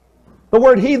 The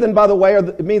word heathen, by the way,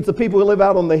 it means the people who live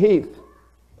out on the heath.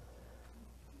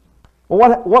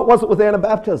 Well, what was it with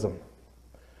Anabaptism?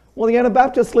 Well, the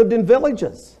Anabaptists lived in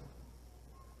villages.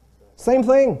 Same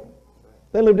thing.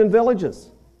 They lived in villages.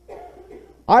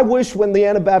 I wish when the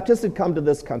Anabaptists had come to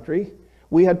this country,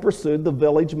 we had pursued the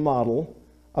village model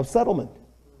of settlement,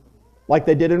 like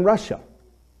they did in Russia,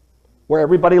 where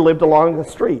everybody lived along the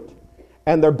street,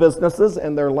 and their businesses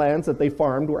and their lands that they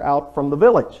farmed were out from the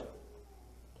village.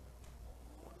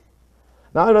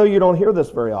 Now, I know you don't hear this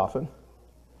very often,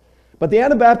 but the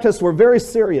Anabaptists were very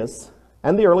serious,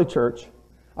 and the early church,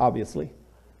 obviously,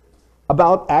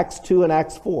 about Acts 2 and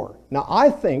Acts 4. Now, I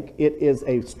think it is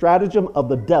a stratagem of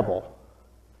the devil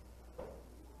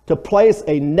to place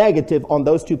a negative on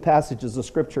those two passages of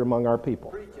Scripture among our people.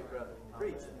 Preach it, brother.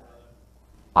 Preach it.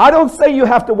 I don't say you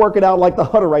have to work it out like the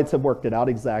Hutterites have worked it out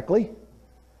exactly.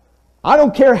 I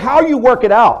don't care how you work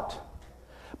it out.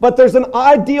 But there's an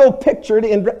ideal pictured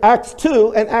in Acts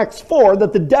 2 and Acts 4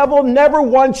 that the devil never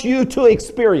wants you to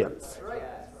experience.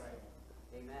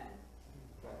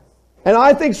 And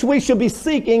I think we should be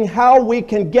seeking how we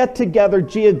can get together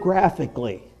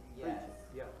geographically.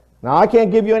 Now, I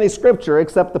can't give you any scripture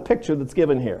except the picture that's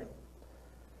given here.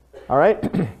 All right?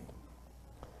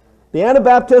 The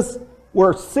Anabaptists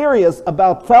were serious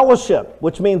about fellowship,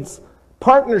 which means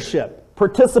partnership,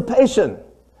 participation.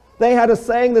 They had a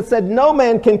saying that said, no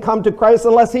man can come to Christ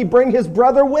unless he bring his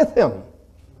brother with him.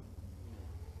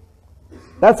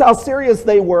 That's how serious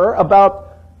they were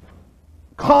about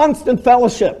constant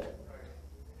fellowship.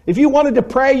 If you wanted to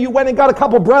pray, you went and got a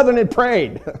couple brethren and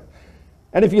prayed.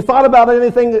 And if you thought about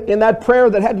anything in that prayer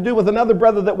that had to do with another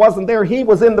brother that wasn't there, he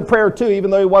was in the prayer too, even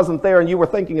though he wasn't there, and you were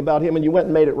thinking about him and you went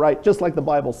and made it right, just like the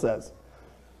Bible says.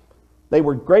 They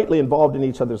were greatly involved in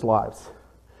each other's lives.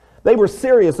 They were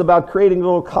serious about creating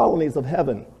little colonies of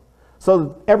heaven so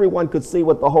that everyone could see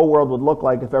what the whole world would look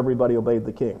like if everybody obeyed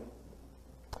the king.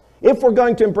 If we're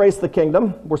going to embrace the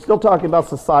kingdom, we're still talking about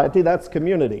society, that's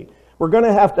community. We're going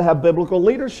to have biblical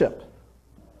leadership.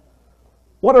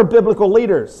 What are biblical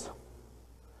leaders?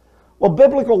 Well,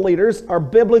 biblical leaders are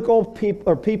biblical people,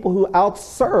 or people who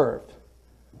outserve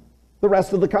the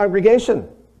rest of the congregation,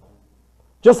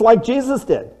 just like Jesus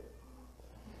did.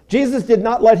 Jesus did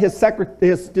not let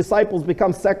his disciples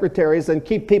become secretaries and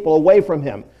keep people away from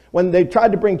him. When they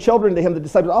tried to bring children to him, the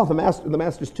disciples, oh, the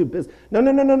master's too busy.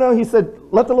 No. He said,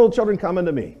 let the little children come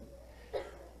unto me.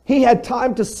 He had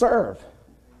time to serve.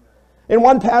 In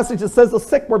one passage, it says the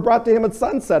sick were brought to him at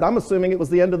sunset. I'm assuming it was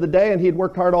the end of the day and he had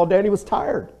worked hard all day and he was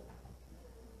tired.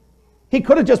 He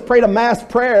could have just prayed a mass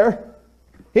prayer.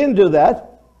 He didn't do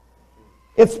that.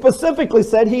 It specifically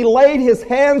said he laid his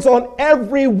hands on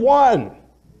everyone.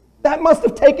 That must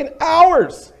have taken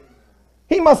hours.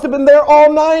 He must have been there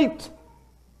all night.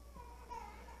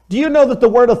 Do you know that the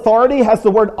word authority has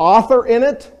the word author in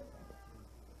it?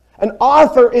 An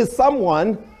author is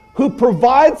someone who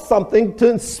provides something to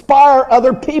inspire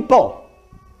other people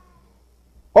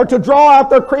or to draw out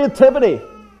their creativity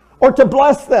or to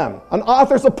bless them. An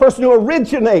author is a person who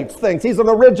originates things. He's an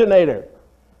originator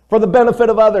for the benefit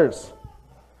of others.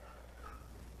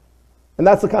 And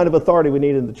that's the kind of authority we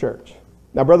need in the church.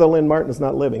 Now, Brother Lynn Martin is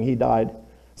not living. He died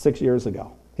 6 years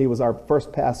ago. He was our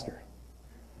first pastor.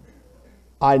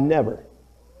 I never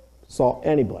saw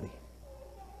anybody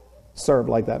served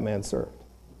like that man served.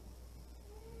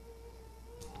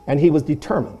 And he was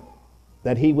determined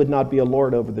that he would not be a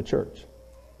lord over the church.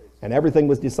 And everything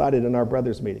was decided in our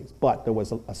brothers' meetings. But there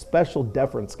was a special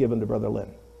deference given to Brother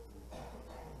Lynn.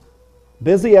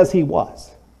 Busy as he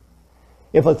was,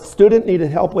 if a student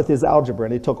needed help with his algebra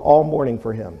and it took all morning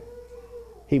for him,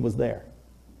 he was there.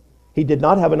 He did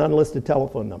not have an unlisted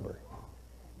telephone number.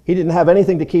 He didn't have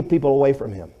anything to keep people away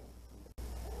from him.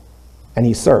 And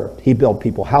he served. He built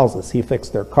people houses. He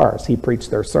fixed their cars. He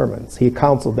preached their sermons. He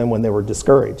counseled them when they were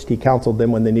discouraged. He counseled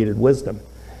them when they needed wisdom.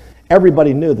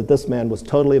 Everybody knew that this man was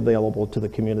totally available to the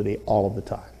community all of the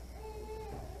time.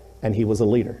 And he was a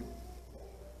leader.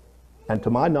 And to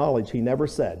my knowledge, he never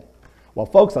said, well,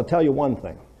 folks, I'll tell you one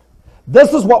thing.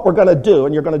 This is what we're going to do,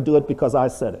 and you're going to do it because I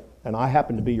said it, and I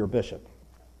happen to be your bishop.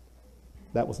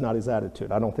 That was not his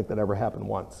attitude. I don't think that ever happened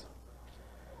once.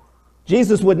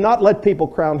 Jesus would not let people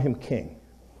crown him king.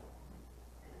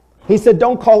 He said,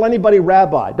 don't call anybody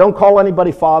rabbi. Don't call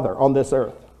anybody father on this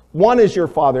earth. One is your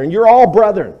father, and you're all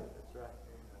brethren.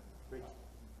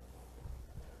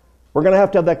 We're going to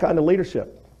have that kind of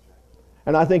leadership.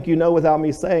 And I think you know without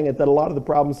me saying it that a lot of the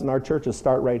problems in our churches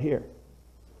start right here.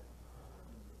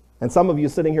 And some of you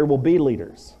sitting here will be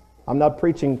leaders. I'm not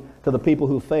preaching to the people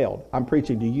who failed. I'm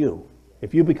preaching to you.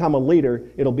 If you become a leader,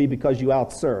 it'll be because you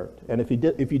outserved. And if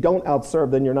you don't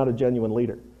outserve, then you're not a genuine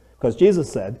leader. Because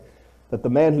Jesus said that the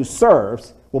man who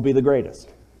serves will be the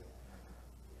greatest.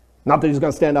 Not that he's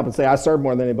going to stand up and say, I serve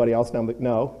more than anybody else.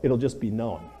 No, it'll just be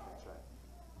known.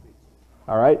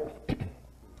 All right?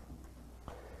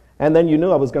 And then you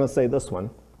knew I was going to say this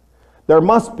one. There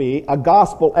must be a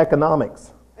gospel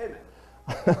economics. Amen.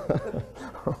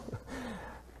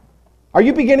 Are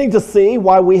you beginning to see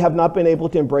why we have not been able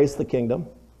to embrace the kingdom?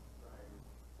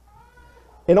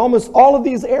 In almost all of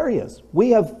these areas, we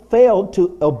have failed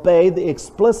to obey the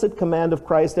explicit command of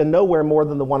Christ, and nowhere more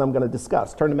than the one I'm going to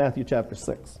discuss. Turn to Matthew chapter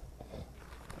 6.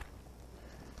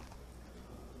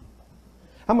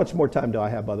 How much more time do I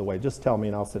have, by the way? Just tell me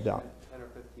and I'll sit down.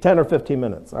 10 or 15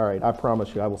 minutes. All right, I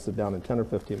promise you I will sit down in 10 or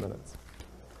 15 minutes.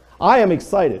 I am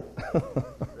excited.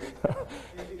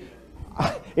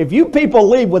 If you people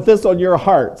leave with this on your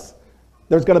hearts,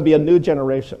 there's going to be a new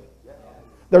generation.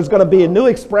 There's going to be a new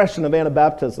expression of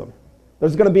Anabaptism.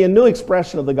 There's going to be a new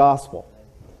expression of the gospel.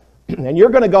 And you're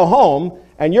going to go home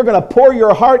and you're going to pour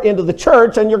your heart into the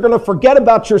church and you're going to forget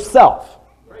about yourself.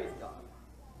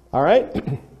 All right?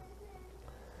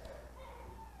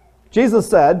 Jesus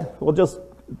said, we'll just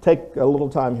take a little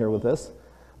time here with this.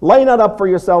 Lay not up for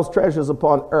yourselves treasures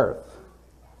upon earth,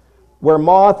 where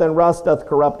moth and rust doth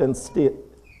corrupt and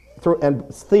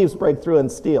thieves break through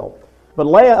and steal. But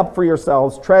lay up for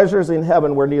yourselves treasures in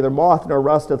heaven, where neither moth nor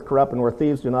rust doth corrupt, and where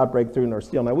thieves do not break through nor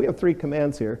steal. Now we have 3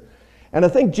 commands here. And I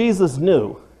think Jesus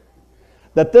knew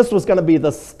that this was going to be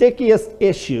the stickiest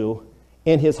issue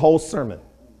in his whole sermon.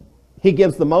 He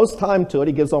gives the most time to it.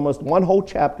 He gives almost one whole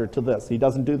chapter to this. He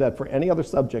doesn't do that for any other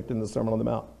subject in the Sermon on the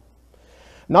Mount.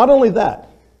 Not only that,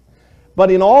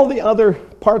 but in all the other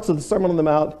parts of the Sermon on the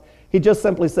Mount, he just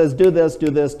simply says, do this,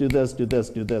 do this, do this, do this,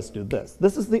 do this, do this.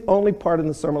 This is the only part in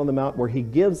the Sermon on the Mount where he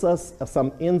gives us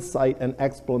some insight and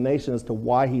explanation as to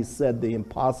why he said the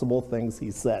impossible things he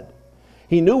said.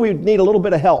 He knew we'd need a little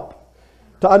bit of help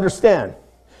to understand.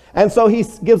 And so he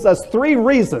gives us 3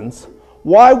 reasons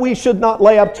why we should not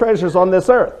lay up treasures on this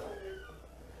earth.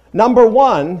 Number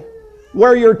 1,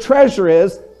 where your treasure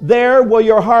is, there will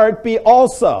your heart be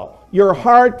also. Your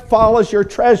heart follows your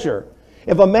treasure.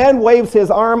 If a man waves his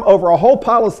arm over a whole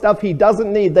pile of stuff he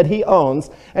doesn't need that he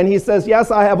owns, and he says, yes,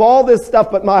 I have all this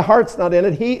stuff, but my heart's not in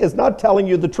it, he is not telling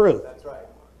you the truth. That's right.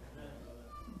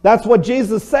 That's what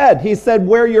Jesus said. He said,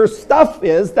 where your stuff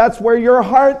is, that's where your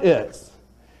heart is.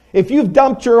 If you've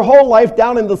dumped your whole life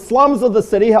down in the slums of the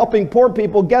city helping poor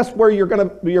people, guess where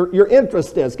your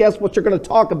interest is? Guess what you're going to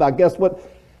talk about? Guess what?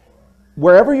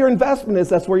 Wherever your investment is,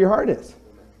 that's where your heart is.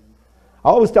 I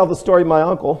always tell the story of my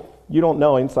uncle. You don't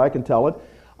know him, so I can tell it.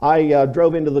 I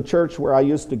drove into the church where I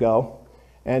used to go,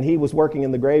 and he was working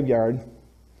in the graveyard,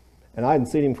 and I hadn't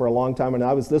seen him for a long time,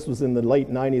 and this was in the late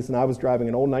 90s, and I was driving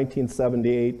an old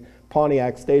 1978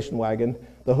 Pontiac station wagon.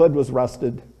 The hood was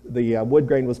rusted. The wood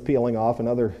grain was peeling off, and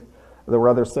there were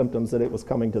other symptoms that it was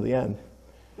coming to the end.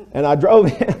 And I drove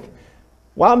in,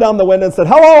 wound down the window and said,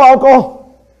 hello,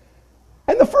 Uncle.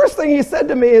 And the first thing he said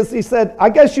to me is, he said, I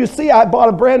guess you see I bought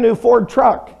a brand new Ford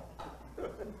truck.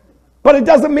 But it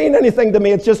doesn't mean anything to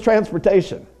me, it's just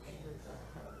transportation.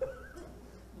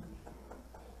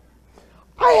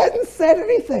 I hadn't said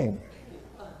anything,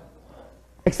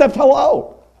 except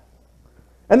hello.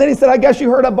 And then he said, I guess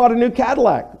you heard I bought a new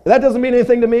Cadillac. That doesn't mean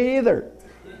anything to me either.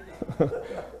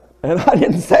 And I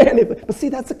didn't say anything. But see,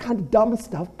 that's the kind of dumb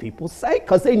stuff people say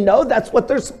because they know that's what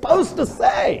they're supposed to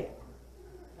say.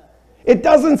 It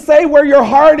doesn't say where your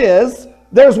heart is,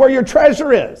 there's where your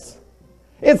treasure is.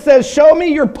 It says, show me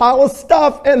your pile of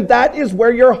stuff, and that is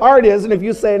where your heart is. And if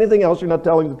you say anything else, you're not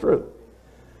telling the truth.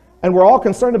 And we're all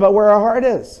concerned about where our heart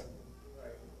is.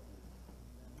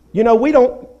 You know, we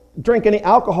don't drink any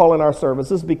alcohol in our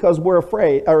services because we're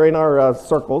afraid, or in our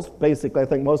circles, basically, I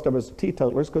think most of us are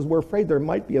teetotalers, because we're afraid there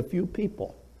might be a few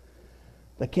people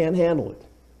that can't handle it.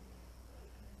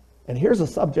 And here's a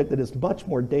subject that is much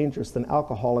more dangerous than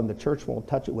alcohol, and the church won't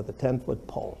touch it with a 10-foot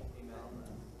pole.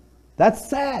 That's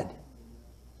sad.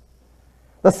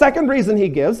 The second reason he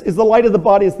gives is the light of the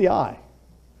body is the eye.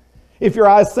 If your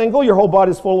eye is single, your whole body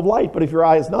is full of light. But if your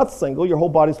eye is not single, your whole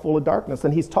body is full of darkness.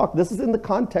 And this is in the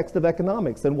context of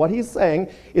economics. And what he's saying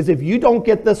is if you don't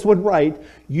get this one right,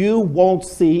 you won't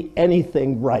see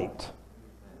anything right.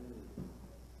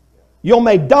 You'll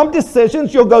make dumb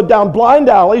decisions. You'll go down blind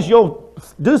alleys. You'll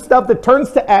do stuff that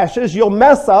turns to ashes. You'll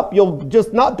mess up. You'll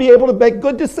just not be able to make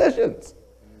good decisions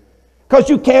because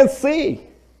you can't see.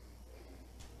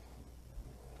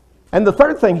 And the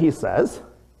third thing he says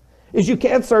is you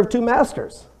can't serve two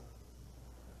masters.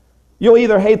 You'll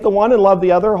either hate the one and love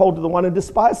the other, or hold to the one and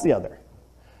despise the other.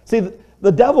 See,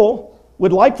 the devil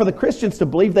would like for the Christians to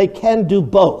believe they can do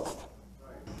both.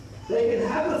 They can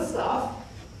have the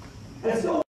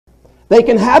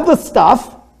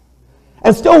stuff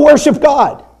and still worship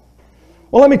God.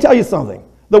 Well, let me tell you something.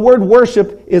 The word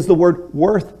worship is the word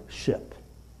worthship.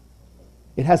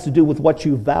 It has to do with what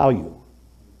you value.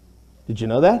 Did you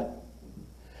know that?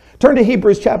 Turn to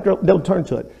Hebrews chapter, don't turn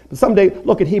to it, but someday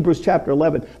look at Hebrews chapter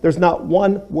 11. There's not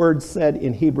one word said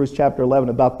in Hebrews chapter 11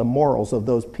 about the morals of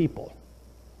those people.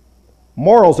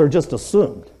 Morals are just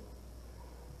assumed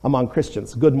among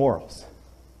Christians, good morals.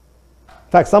 In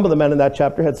fact, some of the men in that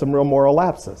chapter had some real moral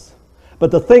lapses.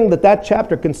 But the thing that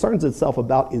chapter concerns itself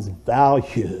about is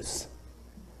values.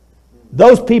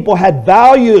 Those people had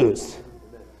values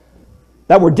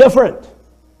that were different.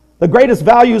 The greatest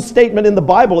values statement in the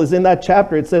Bible is in that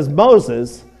chapter. It says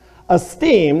Moses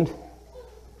esteemed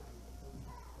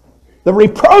the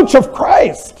reproach of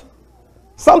Christ,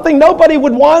 something nobody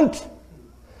would want.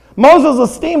 Moses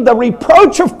esteemed the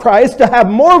reproach of Christ to have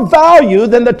more value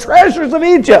than the treasures of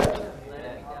Egypt.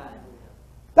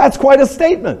 That's quite a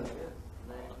statement.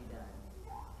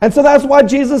 And so that's why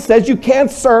Jesus says you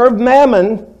can't serve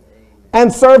mammon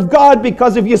and serve God,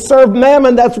 because if you serve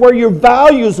mammon, that's where your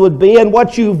values would be, and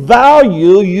what you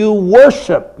value, you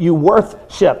worship, you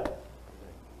worship.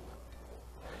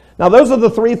 Now, those are the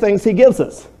three things he gives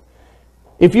us.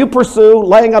 If you pursue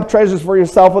laying up treasures for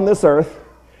yourself on this earth,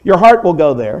 your heart will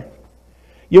go there.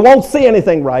 You won't see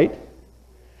anything right,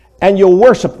 and you'll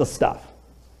worship the stuff.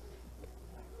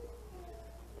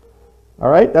 All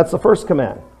right, that's the first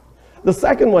command. The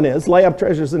second one is lay up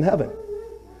treasures in heaven.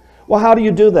 Well, how do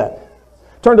you do that?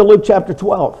 Turn to Luke chapter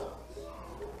 12.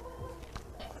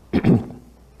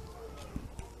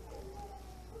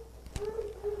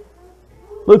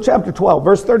 Luke chapter 12,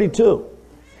 verse 32.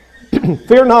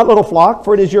 Fear not, little flock,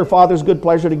 for it is your Father's good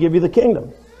pleasure to give you the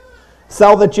kingdom.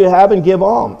 Sell that you have and give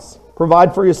alms.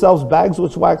 Provide for yourselves bags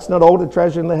which wax not old, a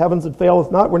treasure in the heavens that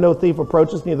faileth not, where no thief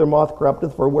approacheth, neither moth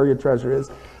corrupteth, for where your treasure is,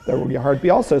 there will your heart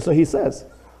be also. So he says,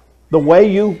 the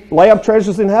way you lay up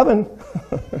treasures in heaven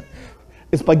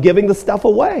is by giving the stuff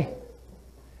away.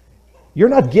 You're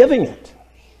not giving it.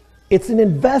 It's an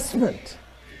investment.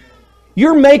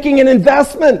 You're making an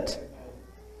investment.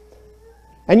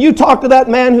 And you talk to that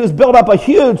man who's built up a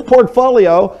huge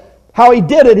portfolio, how he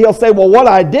did it, he'll say, well, what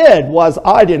I did was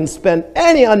I didn't spend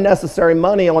any unnecessary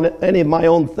money on any of my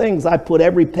own things. I put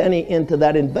every penny into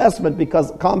that investment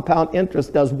because compound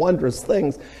interest does wondrous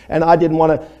things. And I didn't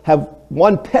want to have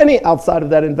one penny outside of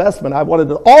that investment. I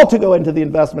wanted it all to go into the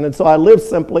investment. And so I lived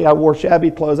simply. I wore shabby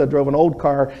clothes. I drove an old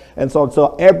car. And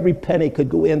so every penny could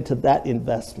go into that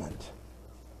investment.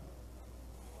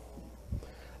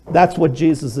 That's what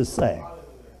Jesus is saying.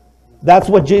 That's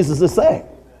what Jesus is saying.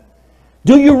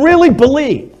 Do you really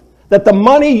believe that the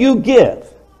money you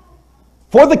give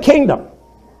for the kingdom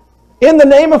in the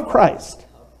name of Christ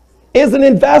is an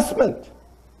investment?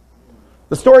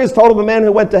 The story is told of a man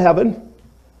who went to heaven. And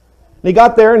he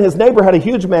got there and his neighbor had a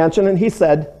huge mansion, and he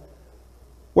said,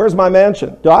 where's my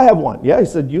mansion? Do I have one? Yeah, he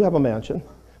said, you have a mansion.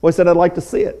 Well, he said, I'd like to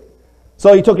see it.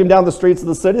 So he took him down the streets of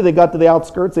the city. They got to the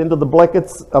outskirts, into the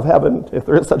blickets of heaven, if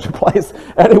there is such a place.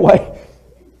 Anyway,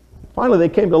 finally they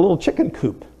came to a little chicken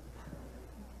coop.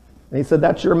 And he said,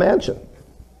 that's your mansion.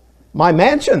 My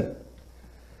mansion?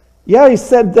 Yeah, he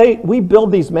said, we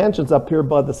build these mansions up here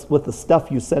with the stuff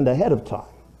you send ahead of time.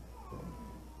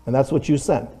 And that's what you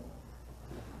send.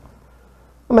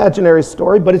 Imaginary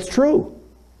story, but it's true.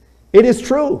 It is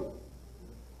true.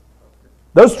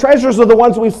 Those treasures are the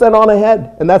ones we've sent on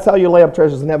ahead, and that's how you lay up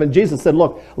treasures in heaven. Jesus said,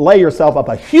 look, lay yourself up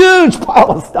a huge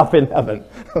pile of stuff in heaven.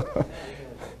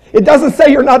 It doesn't say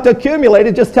you're not to accumulate,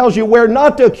 it just tells you where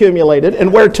not to accumulate it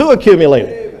and where to accumulate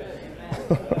it.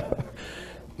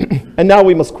 And now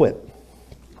we must quit.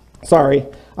 Sorry,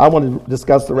 I want to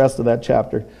discuss the rest of that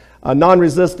chapter.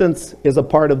 Non-resistance is a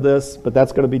part of this, but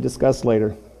that's going to be discussed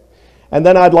later. And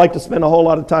then I'd like to spend a whole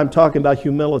lot of time talking about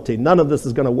humility. None of this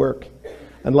is going to work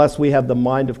unless we have the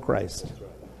mind of Christ.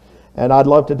 And I'd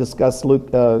love to discuss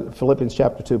Philippians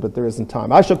chapter 2, but there isn't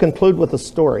time. I shall conclude with a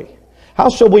story. How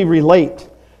shall we relate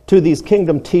to these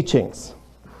kingdom teachings?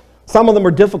 Some of them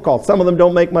are difficult. Some of them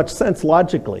don't make much sense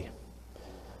logically.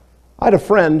 I had a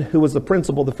friend who was the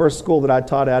principal of the first school that I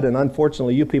taught at, and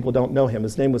unfortunately you people don't know him.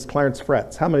 His name was Clarence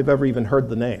Fretz. How many have ever even heard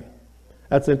the name?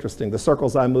 That's interesting. The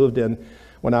circles I moved in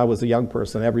when I was a young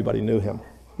person, everybody knew him.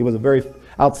 He was a very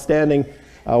outstanding,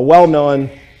 well-known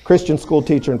Christian school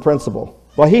teacher and principal.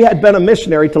 Well, he had been a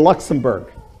missionary to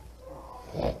Luxembourg.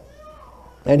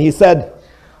 And he said,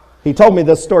 he told me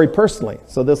this story personally,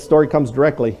 so this story comes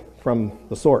directly from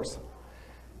the source.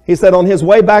 He said on his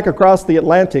way back across the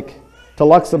Atlantic to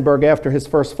Luxembourg after his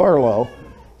first furlough,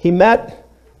 he met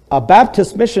a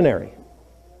Baptist missionary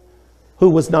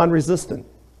who was non-resistant.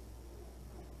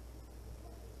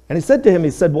 And he said to him,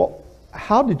 he said, well,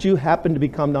 how did you happen to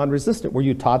become non-resistant? Were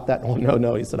you taught that? Oh,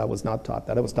 no. He said, I was not taught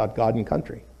that. I was taught God and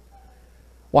country.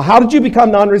 Well, how did you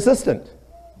become non-resistant?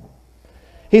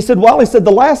 He said, well,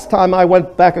 the last time I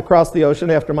went back across the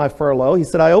ocean after my furlough, he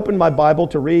said, I opened my Bible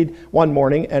to read one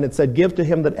morning, and it said, give to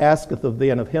him that asketh of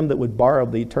thee, and of him that would borrow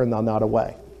of thee, turn thou not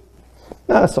away.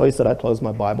 So he said, I closed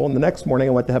my Bible, and the next morning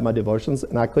I went to have my devotions,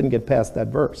 and I couldn't get past that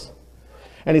verse.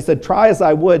 And he said, try as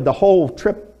I would, the whole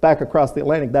trip back across the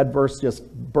Atlantic, that verse just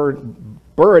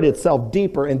burrowed itself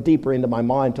deeper and deeper into my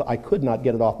mind until I could not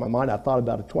get it off my mind. I thought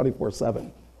about it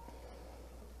 24/7.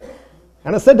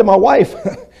 And I said to my wife,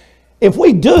 if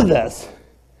we do this,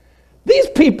 these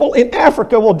people in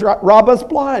Africa will rob us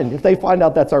blind if they find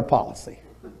out that's our policy.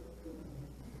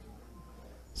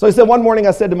 So he said, one morning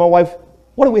I said to my wife,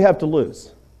 what do we have to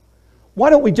lose? Why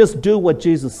don't we just do what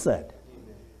Jesus said?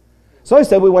 So he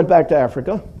said, we went back to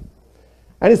Africa.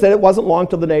 And he said it wasn't long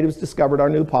till the natives discovered our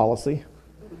new policy.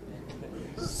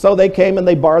 So they came and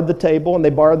they borrowed the table and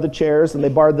they borrowed the chairs and they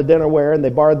borrowed the dinnerware and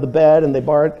they borrowed the bed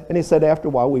and he said after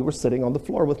a while we were sitting on the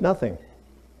floor with nothing.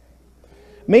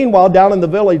 Meanwhile, down in the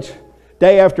village,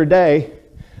 day after day,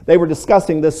 they were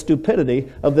discussing this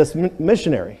stupidity of this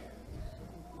missionary.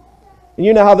 And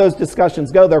you know how those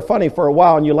discussions go. They're funny for a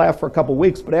while and you laugh for a couple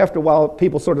weeks, but after a while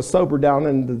people sort of sober down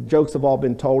and the jokes have all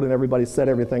been told and everybody's said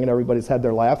everything and everybody's had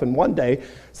their laugh. And one day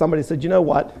somebody said, you know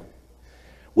what?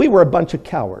 We were a bunch of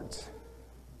cowards.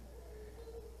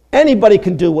 Anybody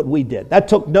can do what we did. That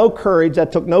took no courage,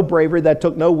 that took no bravery, that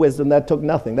took no wisdom, that took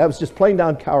nothing. That was just plain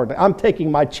down cowardly. I'm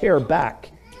taking my chair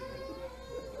back.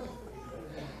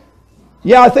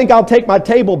 Yeah, I think I'll take my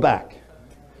table back.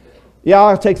 Yeah,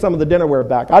 I'll take some of the dinnerware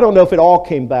back. I don't know if it all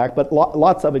came back, but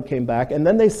lots of it came back. And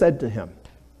then they said to him,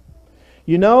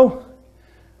 you know,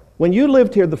 when you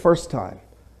lived here the first time,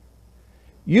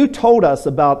 you told us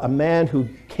about a man who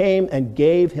came and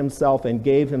gave himself and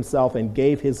gave himself and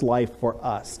gave his life for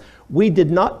us. We did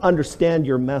not understand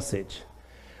your message,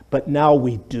 but now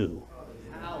we do.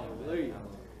 Hallelujah.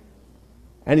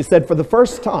 And he said, for the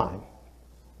first time,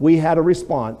 we had a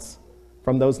response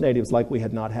from those natives like we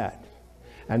had not had.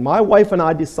 And my wife and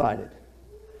I decided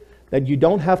that you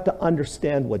don't have to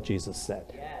understand what Jesus said.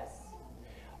 Yes.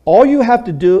 All you have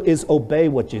to do is obey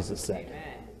what Jesus said. Amen.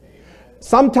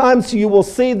 Sometimes you will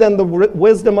see then the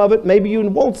wisdom of it. Maybe you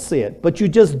won't see it, but you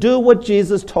just do what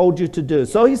Jesus told you to do.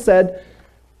 So he said,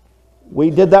 we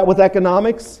did that with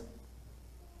economics.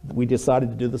 We decided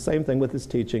to do the same thing with his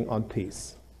teaching on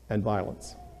peace and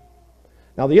violence.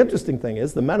 Now the interesting thing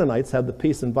is the Mennonites have the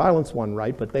peace and violence one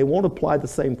right, but they won't apply the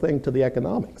same thing to the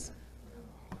economics.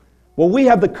 Well, we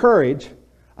have the courage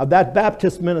of that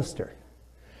Baptist minister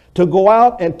to go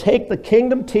out and take the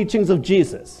kingdom teachings of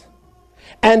Jesus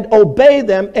and obey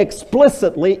them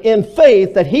explicitly in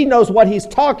faith that he knows what he's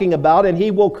talking about, and he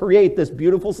will create this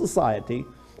beautiful society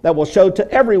that will show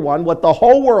to everyone what the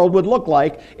whole world would look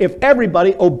like if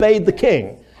everybody obeyed the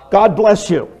king. God bless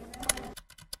you.